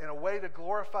so in a way to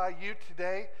glorify you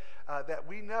today, that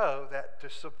we know that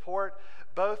to support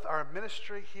both our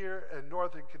ministry here in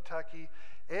Northern Kentucky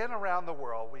and around the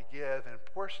world, we give, and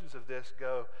portions of this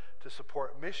go to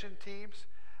support mission teams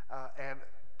and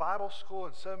Bible school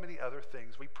and so many other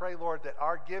things. We pray, Lord, that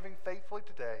our giving faithfully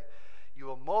today, you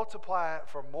will multiply it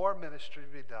for more ministry to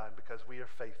be done because we are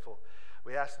faithful.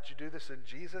 We ask that you do this in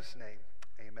Jesus' name.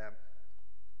 Amen.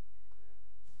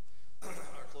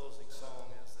 Our closing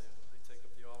song is